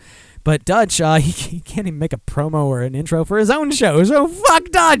promo. But Dutch, he can't even make a promo or an intro for his own show, so fuck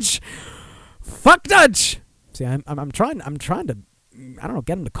Dutch! Fuck Dutch! See, I'm trying to, I don't know,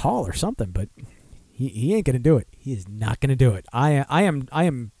 get him to call or something, but he ain't gonna do it. He is not gonna do it. I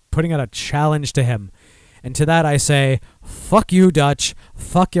am putting out a challenge to him. And to that I say, fuck you, Dutch.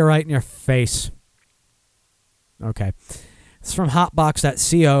 Fuck you right in your face. Okay. It's from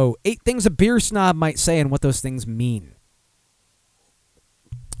hotbox.co. 8 things a beer snob might say and what those things mean.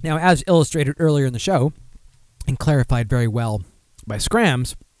 Now, as illustrated earlier in the show, and clarified very well by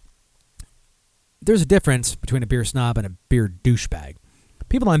Scrams, there's a difference between a beer snob and a beer douchebag.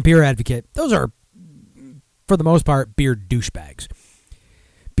 People on Beer Advocate, those are, for the most part, beer douchebags.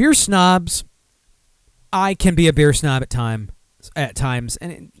 Beer snobs, I can be a beer snob at times,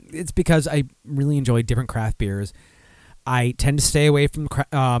 and it's because I really enjoy different craft beers. I tend to stay away from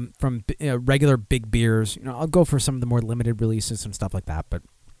regular big beers. I'll go for some of the more limited releases and stuff like that, but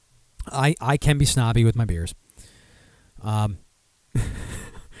I can be snobby with my beers. God,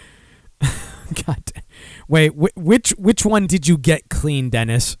 wait, which one did you get clean,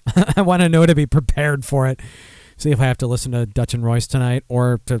 Dennis? I want to know to be prepared for it. See if I have to listen to Dutch and Royce tonight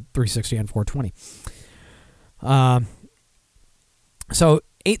or to 360 and 420. So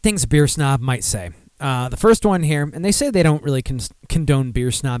 8 things a beer snob might say. The first one here, and they say they don't really condone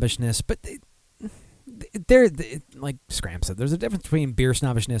beer snobbishness, but they're like Scram said, there's a difference between beer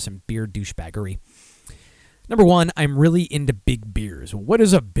snobbishness and beer douchebaggery. Number 1, I'm really into big beers. What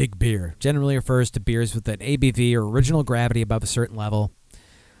is a big beer? Generally refers to beers with an ABV or original gravity above a certain level.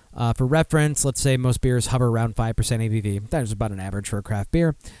 For reference, let's say most beers hover around 5% ABV. That is about an average for a craft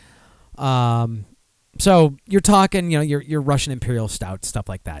beer. So you're talking, your Russian Imperial Stout, stuff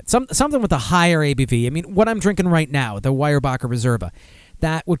like that. Something with a higher ABV. I mean, what I'm drinking right now, the Weyerbacher Reserva,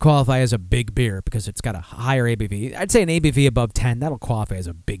 that would qualify as a big beer because it's got a higher ABV. I'd say an ABV above 10, that'll qualify as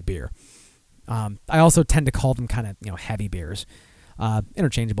a big beer. I also tend to call them kind of, heavy beers.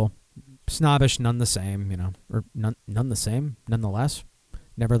 Interchangeable. Snobbish, none the same, or none the same, nonetheless.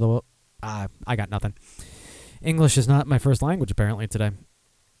 Nevertheless, I got nothing. English is not my first language, apparently, today.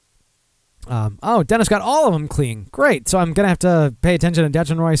 Dennis got all of them clean. Great. So I'm going to have to pay attention to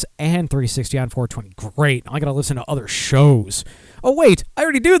Dutch and Royce and 360 on 420. Great. I got to listen to other shows. Oh, wait. I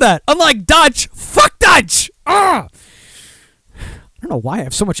already do that. Unlike Dutch. Fuck Dutch. I don't know why I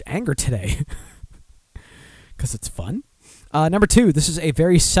have so much anger today. Because it's fun. Number 2. This is a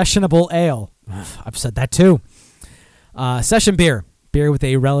very sessionable ale. I've said that too. Session beer. Beer with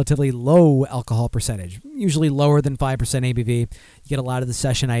a relatively low alcohol percentage, usually lower than 5% ABV. You get a lot of the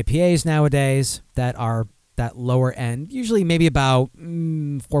session IPAs nowadays that are that lower end, usually maybe about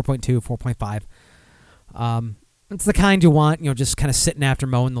 4.2, 4.5. It's the kind you want, just kind of sitting after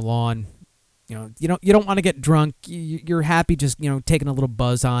mowing the lawn. You don't want to get drunk. You're happy just, taking a little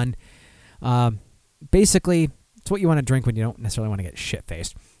buzz on. Basically, it's what you want to drink when you don't necessarily want to get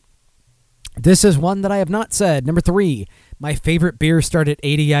shit-faced. This is one that I have not said. Number 3, my favorite beer start at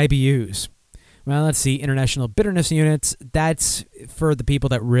 80 IBUs. Well, let's see, international bitterness units. That's for the people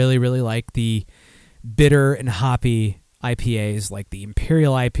that really, really like the bitter and hoppy IPAs, like the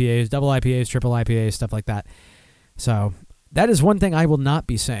Imperial IPAs, double IPAs, triple IPAs, stuff like that. So that is one thing I will not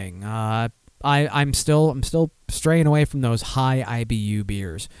be saying. I'm still straying away from those high IBU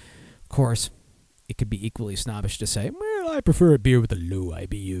beers. Of course, it could be equally snobbish to say, well, I prefer a beer with a low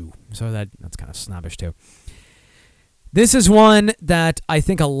IBU. So that's kind of snobbish too. This is one that I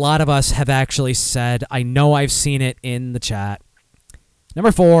think a lot of us have actually said. I know I've seen it in the chat.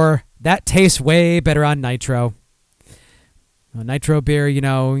 Number 4, that tastes way better on nitro. Nitro beer,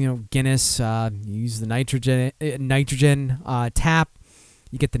 Guinness, you use the nitrogen tap.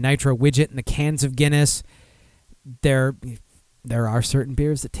 You get the nitro widget in the cans of Guinness. There are certain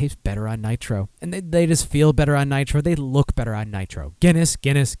beers that taste better on nitro, and they just feel better on nitro. They look better on nitro. Guinness.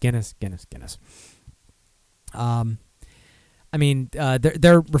 They're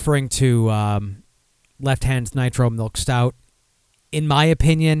referring to Left Hand's Nitro Milk Stout. In my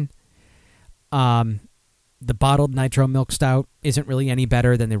opinion, the bottled Nitro Milk Stout isn't really any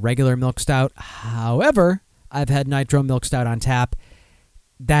better than the regular Milk Stout. However, I've had Nitro Milk Stout on tap.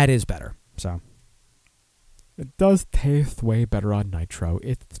 That is better. So it does taste way better on nitro.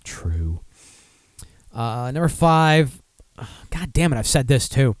 It's true. Number 5. God damn it, I've said this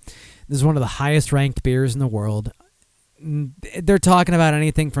too. This is one of the highest ranked beers in the world. They're talking about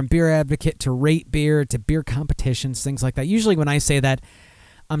anything from Beer Advocate to Rate Beer to beer competitions, things like that. Usually when I say that,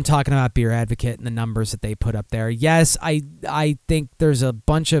 I'm talking about Beer Advocate and the numbers that they put up there. Yes, I think there's a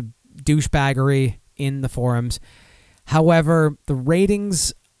bunch of douchebaggery in the forums. However, the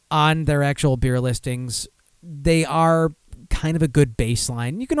ratings on their actual beer listings, they are kind of a good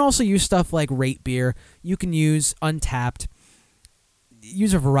baseline. You can also use stuff like Rate Beer. You can use Untapped.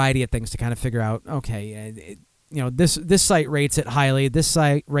 Use a variety of things to kind of figure out, okay, this site rates it highly. This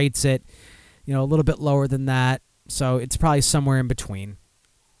site rates it, a little bit lower than that. So it's probably somewhere in between.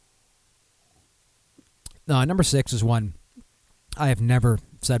 Number 6 is one I have never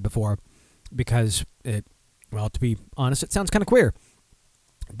said before because to be honest, it sounds kind of queer.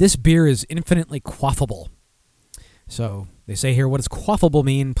 This beer is infinitely quaffable. So they say here, what does quaffable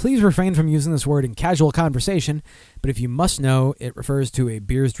mean? Please refrain from using this word in casual conversation, but if you must know, it refers to a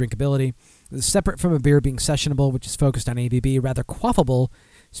beer's drinkability. It is separate from a beer being sessionable, which is focused on ABV. Rather, quaffable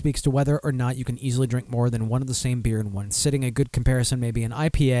speaks to whether or not you can easily drink more than one of the same beer in one sitting. A good comparison may be an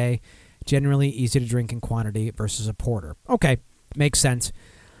IPA, generally easy to drink in quantity, versus a porter. Okay, makes sense.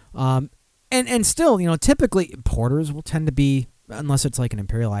 And still, typically porters will tend to be, unless it's like an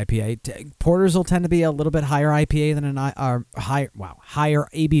Imperial IPA, porters will tend to be a little bit higher IPA than higher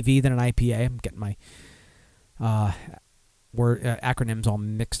ABV than an IPA. I'm getting my acronyms all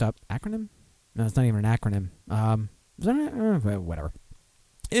mixed up. Acronym? No, it's not even an acronym. Whatever.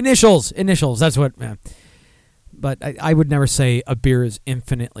 Initials. That's what. But I would never say a beer is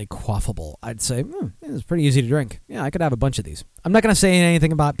infinitely quaffable. I'd say it's pretty easy to drink. Yeah, I could have a bunch of these. I'm not going to say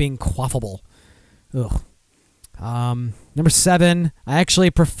anything about being quaffable. Ugh. Number 7, I actually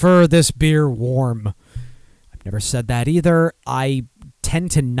prefer this beer warm. I've never said that either. I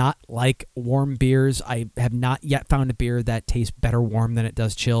tend to not like warm beers. I have not yet found a beer that tastes better warm than it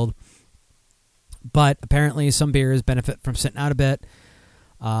does chilled. But apparently some beers benefit from sitting out a bit.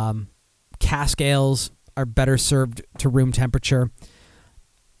 Cask ales are better served to room temperature.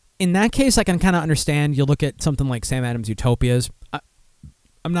 In that case, I can kind of understand. You look at something like Sam Adams Utopias.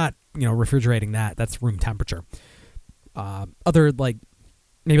 I'm not, refrigerating that. That's room temperature. Other,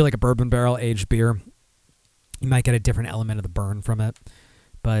 maybe like a bourbon barrel aged beer, you might get a different element of the burn from it.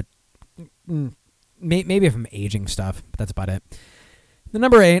 But maybe if I'm aging stuff, but that's about it. The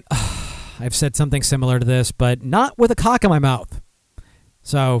number 8, I've said something similar to this, but not with a cock in my mouth.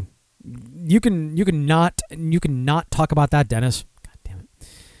 So you can not talk about that, Dennis. God damn it.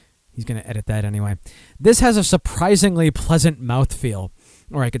 He's going to edit that anyway. This has a surprisingly pleasant mouthfeel.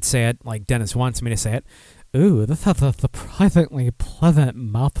 Or I could say it like Dennis wants me to say it. Ooh, this has a surprisingly pleasant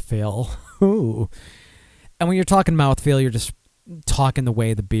mouthfeel. Ooh. And when you're talking mouthfeel, you're just talking the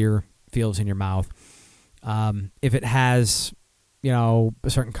way the beer feels in your mouth. If it has, a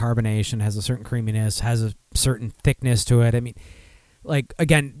certain carbonation, has a certain creaminess, has a certain thickness to it. I mean,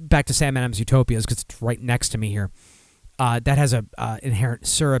 again, back to Sam Adams Utopias, because it's right next to me here. That has a inherent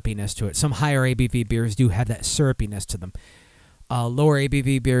syrupiness to it. Some higher ABV beers do have that syrupiness to them. Lower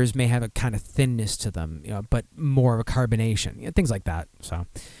ABV beers may have a kind of thinness to them, but more of a carbonation, things like that. So,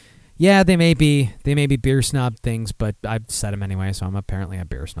 yeah, they may be beer snob things, but I've said them anyway, so I'm apparently a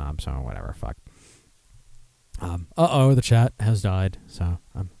beer snob. So whatever, fuck. The chat has died. So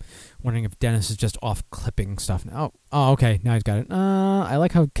I'm wondering if Dennis is just off clipping stuff now. Oh, okay, now he's got it. I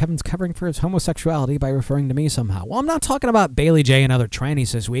like how Kevin's covering for his homosexuality by referring to me somehow. Well, I'm not talking about Bailey J and other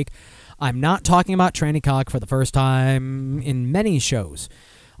trannies this week. I'm not talking about tranny cock for the first time in many shows.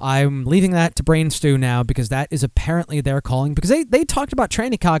 I'm leaving that to Brain Stew now because that is apparently their calling. Because they talked about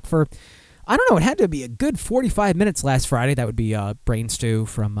tranny cock for, I don't know, it had to be a good 45 minutes last Friday. That would be Brain Stew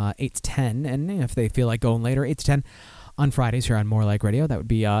from 8 to 10. And if they feel like going later, 8 to 10 on Fridays here on More Like Radio, that would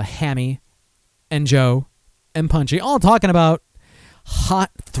be Hammy and Joe and Punchy all talking about hot,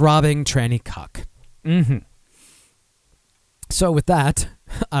 throbbing tranny cock. Mm-hmm. So with that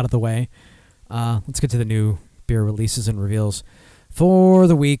out of the way, let's get to the new beer releases and reveals for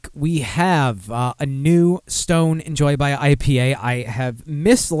the week. We have a new Stone Enjoy by IPA. I have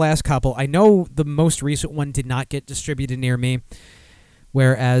missed the last couple. I know the most recent one did not get distributed near me,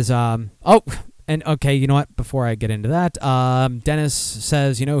 whereas and okay, you know what? Before I get into that, Dennis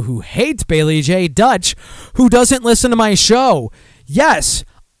says, who hates Bailey J? Dutch, who doesn't listen to my show. Yes,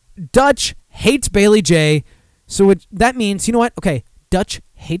 Dutch hates Bailey J. So that means, you know what? Okay, Dutch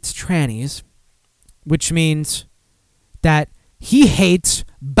hates trannies, which means that he hates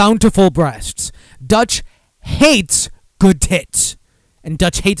bountiful breasts. Dutch hates good tits. And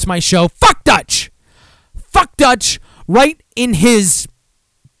Dutch hates my show. Fuck Dutch! Fuck Dutch right in his...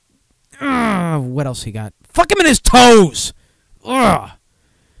 what else he got? Fuck him in his toes! Ugh.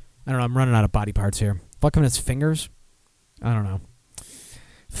 I don't know, I'm running out of body parts here. Fuck him in his fingers? I don't know.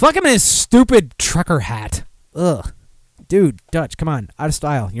 Fuck him in his stupid trucker hat. Ugh. Dude, Dutch, come on. Out of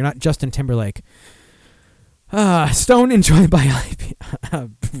style. You're not Justin Timberlake. Stone Enjoy by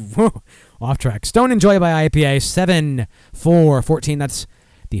IPA. Off track. Stone Enjoy by IPA 7/4/14. That's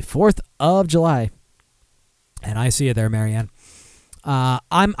the 4th of July. And I see you there, Marianne.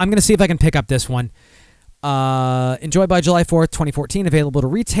 I'm going to see if I can pick up this one. Enjoy by July 4th, 2014. Available to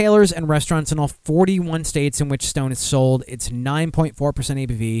retailers and restaurants in all 41 states in which Stone is sold. It's 9.4%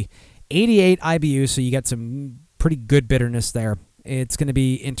 ABV, 88 IBU, so you get some pretty good bitterness there. It's going to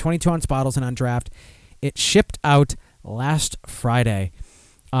be in 22-ounce bottles and on draft. It shipped out last Friday.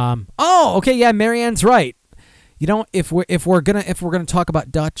 Okay, yeah, Marianne's right. You know, if we're gonna talk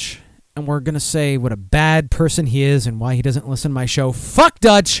about Dutch and we're gonna say what a bad person he is and why he doesn't listen to my show, fuck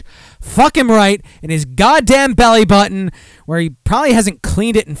Dutch, fuck him right in his goddamn belly button where he probably hasn't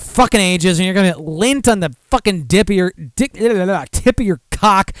cleaned it in fucking ages, and you're gonna get lint on the fucking tip of your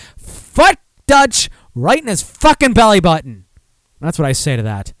cock. Fuck Dutch right in his fucking belly button. That's what I say to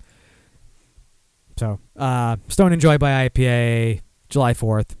that. So, Stone Enjoy by IPA, July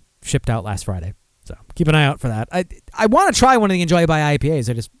 4th, shipped out last Friday. So, keep an eye out for that. I want to try one of the Enjoy by IPAs.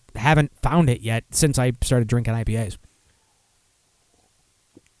 I just haven't found it yet since I started drinking IPAs.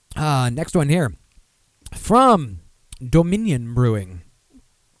 Next one here. From Dominion Brewing.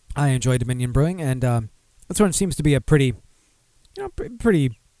 I enjoy Dominion Brewing, and this one seems to be a pretty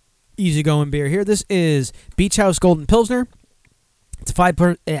easygoing beer here. This is Beach House Golden Pilsner. It's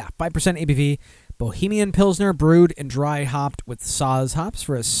 5% ABV. Bohemian Pilsner brewed and dry hopped with Saaz hops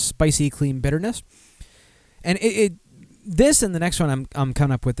for a spicy, clean bitterness. And this and the next one I'm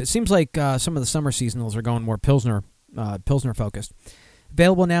coming up with, it seems like some of the summer seasonals are going more Pilsner focused.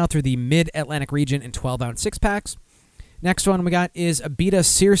 Available now through the Mid-Atlantic region in 12-ounce 6-packs. Next one we got is Abita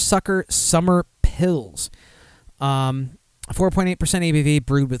Seersucker Summer Pils. 4.8% ABV,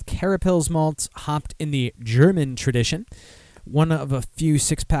 brewed with Carapils malts, hopped in the German tradition. One of a few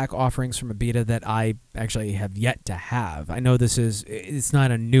 6-pack offerings from Abita that I actually have yet to have. I know it's not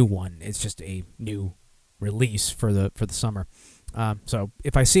a new one. It's just a new release for the summer. So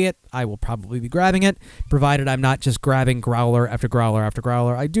if I see it, I will probably be grabbing it, provided I'm not just grabbing growler after growler after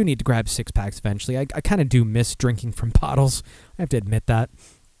growler. I do need to grab 6-packs eventually. I kind of do miss drinking from bottles. I have to admit that.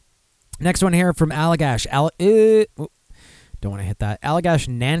 Next one here from Allagash. Don't want to hit that. Allagash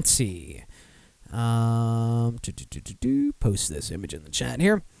Nancy. Post this image in the chat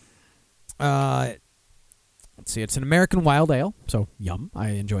here. Let's see. It's an American wild ale, so yum. I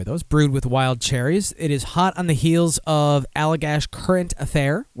enjoy those. Brewed with wild cherries. It is hot on the heels of Allagash Currant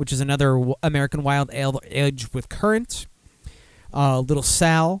Affair, which is another American wild ale aged with currant. Little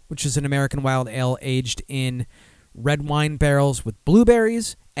Sal, which is an American wild ale aged in red wine barrels with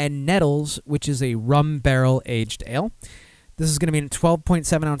blueberries, and Nettles, which is a rum barrel aged ale. This is going to be in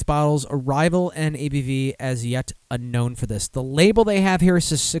 12.7-ounce bottles. Arrival and ABV as yet unknown for this. The label they have here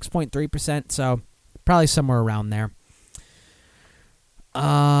says 6.3%, so probably somewhere around there.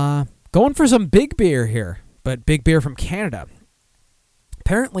 Going for some big beer here, but big beer from Canada.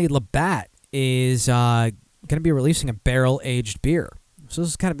 Apparently, Labatt is going to be releasing a barrel-aged beer. So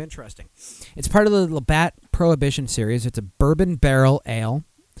this is kind of interesting. It's part of the Labatt Prohibition series. It's a bourbon barrel ale.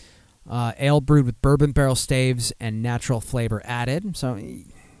 Ale brewed with bourbon barrel staves and natural flavor added. So you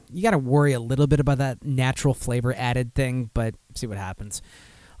got to worry a little bit about that natural flavor added thing, but see what happens.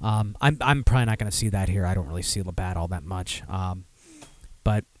 I'm probably not going to see that here. I don't really see Labatt all that much.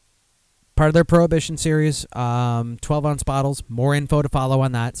 But part of their Prohibition series, 12-ounce bottles. More info to follow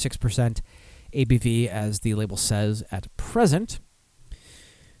on that. 6% ABV as the label says at present.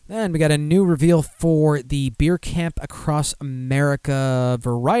 Then we got a new reveal for the Beer Camp Across America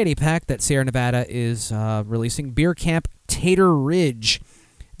variety pack that Sierra Nevada is releasing. Beer Camp Tater Ridge.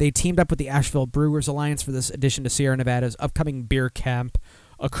 They teamed up with the Asheville Brewers Alliance for this addition to Sierra Nevada's upcoming Beer Camp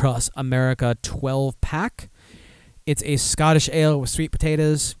Across America 12-pack. It's a Scottish ale with sweet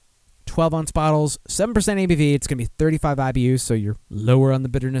potatoes, 12-ounce bottles, 7% ABV. It's going to be 35 IBUs, so you're lower on the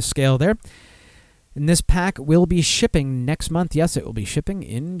bitterness scale there. And this pack will be shipping next month. Yes, it will be shipping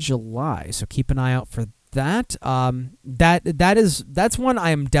in July. So keep an eye out for that. That's one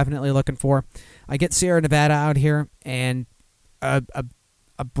I am definitely looking for. I get Sierra Nevada out here, and a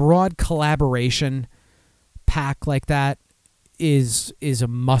broad collaboration pack like that is a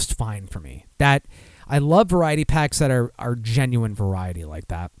must find for me. That I love variety packs that are genuine variety like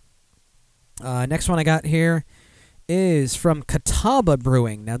that. Next one I got here is from Catawba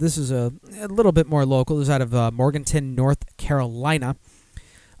Brewing. Now, this is a little bit more local. This is out of Morganton, North Carolina.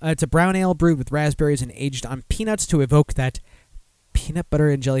 It's a brown ale brewed with raspberries and aged on peanuts to evoke that peanut butter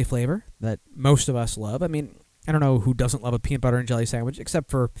and jelly flavor that most of us love. I mean, I don't know who doesn't love a peanut butter and jelly sandwich,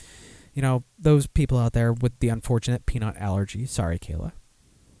 except for, those people out there with the unfortunate peanut allergy. Sorry, Kayla.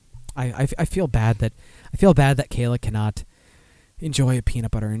 I feel bad that Kayla cannot enjoy a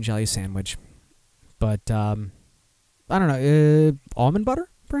peanut butter and jelly sandwich. But I don't know, almond butter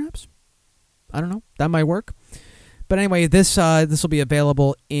perhaps. I don't know. That might work. But anyway, this will be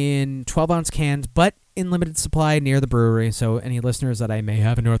available in 12-ounce cans, but in limited supply near the brewery. So any listeners that I may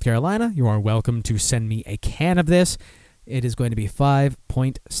have in North Carolina, you are welcome to send me a can of this. It is going to be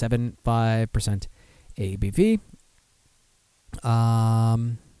 5.75% ABV.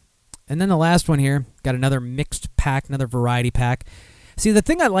 And then the last one here, got another mixed pack, another variety pack. See, the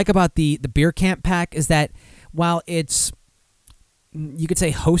thing I like about the Beer Camp pack is that while it's, you could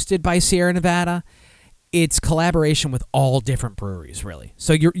say, hosted by Sierra Nevada, it's collaboration with all different breweries, really.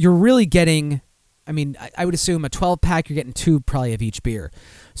 So you're really getting, I mean, I would assume a 12-pack, you're getting 2 probably of each beer.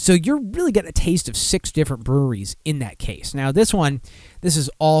 So you're really getting a taste of 6 different breweries in that case. Now, this is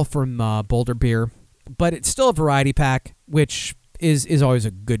all from Boulder Beer, but it's still a variety pack, which is always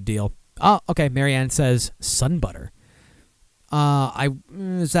a good deal. Oh, okay, Marianne says sun butter.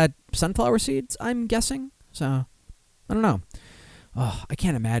 Is that sunflower seeds, I'm guessing? So, I don't know. Oh, I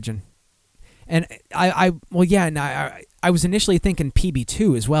can't imagine. And I was initially thinking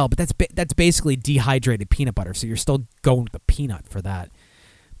PB2 as well, but that's basically dehydrated peanut butter, so you're still going with the peanut for that.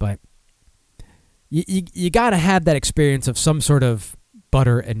 But you got to have that experience of some sort of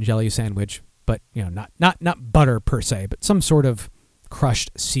butter and jelly sandwich, but not butter per se, but some sort of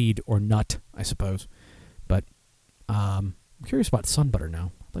crushed seed or nut, I suppose. But I'm curious about sun butter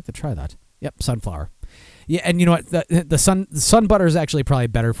now. I'd like to try that. Yep, sunflower. Yeah, and you know what? The sun butter is actually probably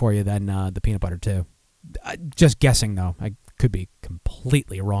better for you than the peanut butter too. Just guessing though, I could be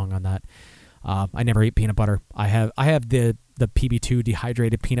completely wrong on that. I never eat peanut butter. I have the PB2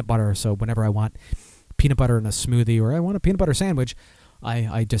 dehydrated peanut butter. So whenever I want peanut butter in a smoothie or I want a peanut butter sandwich,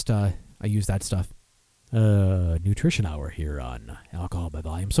 I use that stuff. Nutrition Hour here on Alcohol by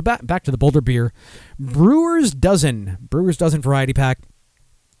Volume. So back to the Boulder Beer Brewers Dozen variety pack.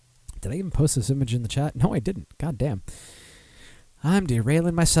 Did I even post this image in the chat? No, I didn't. God damn. I'm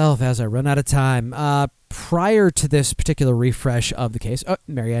derailing myself as I run out of time. Prior to this particular refresh of the case,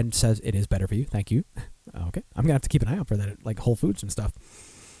 Marianne says it is better for you. Thank you. Okay. I'm going to have to keep an eye out for that at like Whole Foods and stuff.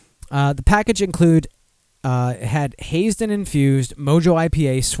 The package had hazed and infused Mojo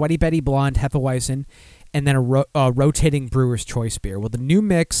IPA, Sweaty Betty Blonde, Hefeweizen, and then a rotating Brewer's Choice beer. Well, the new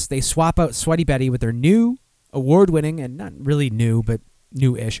mix, they swap out Sweaty Betty with their new award-winning, and not really new, but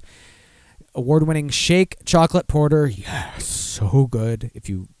new-ish, award-winning Shake Chocolate Porter. Yes, so good. If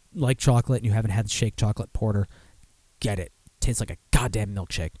you like chocolate and you haven't had Shake Chocolate Porter, get it. Tastes like a goddamn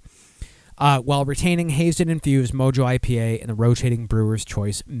milkshake. While retaining hazed and infused Mojo IPA and the rotating Brewer's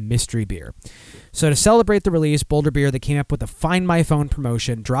Choice mystery beer. So to celebrate the release, Boulder Beer, they came up with a Find My Phone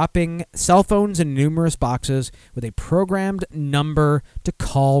promotion, dropping cell phones in numerous boxes with a programmed number to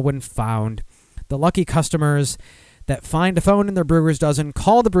call when found. The lucky customers that find a phone in their Brewer's Dozen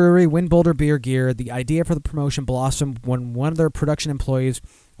call the brewery, win Boulder Beer gear. The idea for the promotion blossomed when one of their production employees,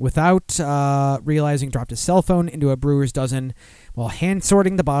 without realizing, dropped his cell phone into a Brewer's Dozen while hand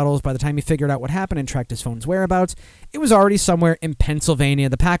sorting the bottles. By the time he figured out what happened and tracked his phone's whereabouts, it was already somewhere in Pennsylvania.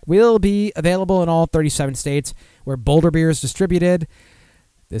 The pack will be available in all 37 states where Boulder Beer is distributed.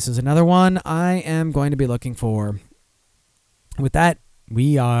 This is another one I am going to be looking for. With that,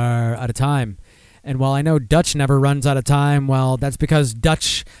 we are out of time. And while I know Dutch never runs out of time, well, that's because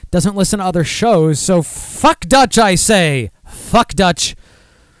Dutch doesn't listen to other shows. So fuck Dutch, I say. Fuck Dutch.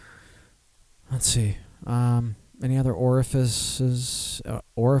 Let's see. Any other orifices?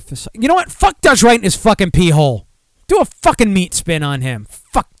 You know what? Fuck Dutch right in his fucking pee hole. Do a fucking meat spin on him.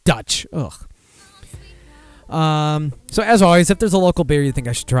 Fuck Dutch. Ugh. So as always, if there's a local beer you think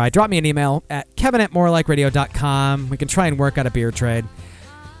I should try, drop me an email at kevin@morelikeradio.com. We can try and work out a beer trade.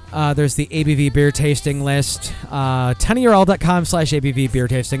 There's the ABV beer tasting list. tinyurl.com/ABV beer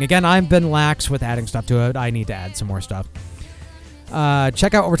tasting. Again, I've been lax with adding stuff to it. I need to add some more stuff.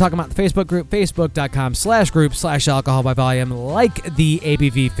 Check out what we're talking about in the Facebook group, facebook.com/group/alcohol by volume. Like the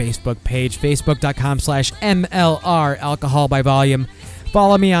ABV Facebook page, facebook.com/MLR alcohol by volume.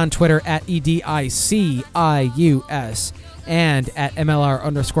 Follow me on Twitter at EDICIUS and at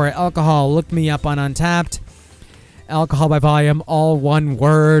MLR_alcohol. Look me up on Untapped. Alcohol by volume, all one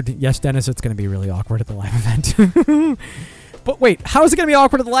word. Yes, Dennis, it's going to be really awkward at the live event. But wait, how is it going to be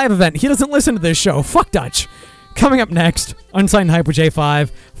awkward at the live event? He doesn't listen to this show. Fuck Dutch. Coming up next, Unsigned Hype with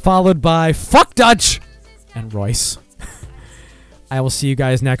J5, followed by Fuck Dutch and Royce. I will see you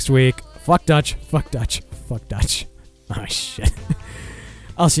guys next week. Fuck Dutch, fuck Dutch, fuck Dutch. Oh, shit.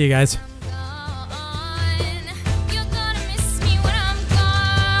 I'll see you guys.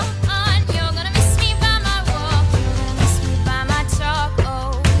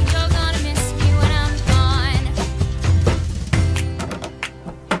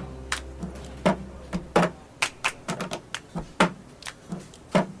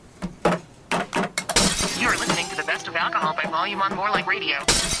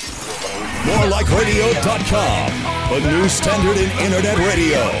 MoreLikeRadio.com, the new standard in internet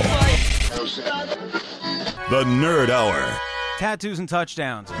radio. The Nerd Hour. Tattoos and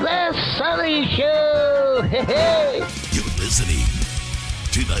touchdowns. The Sully Show! Hey! You're listening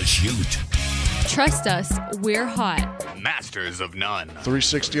to The Shoot. Trust us, we're hot. Masters of None.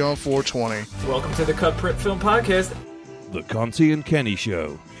 360 on 420. Welcome to the Cut Print Film Podcast. The Conti and Kenny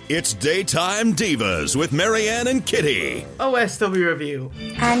Show. It's Daytime Divas with Marianne and Kitty. OSW Review.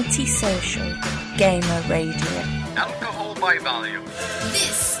 Antisocial Gamer Radio. Alcohol by volume.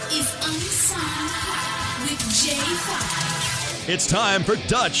 This is Unsigned Hot with J5. It's time for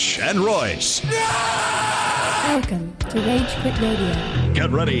Dutch and Royce. Welcome to Rage Quit Radio. Get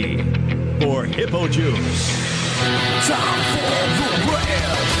ready for Hippo Juice. Time for the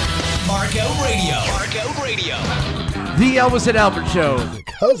rap. Mark Out Radio. Mark Out Radio. The Elvis and Albert Show. The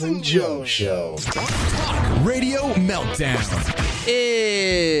Cousin Joe Show. Radio Meltdown.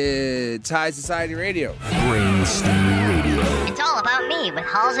 It's High Society Radio. Brainstorm Radio. It's all about me with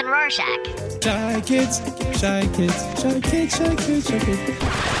Halls and Rorschach. Shy kids, shy kids, shy kids, shy kids, shy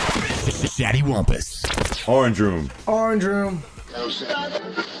kids. Daddy Wampus. Orange Room. Orange Room.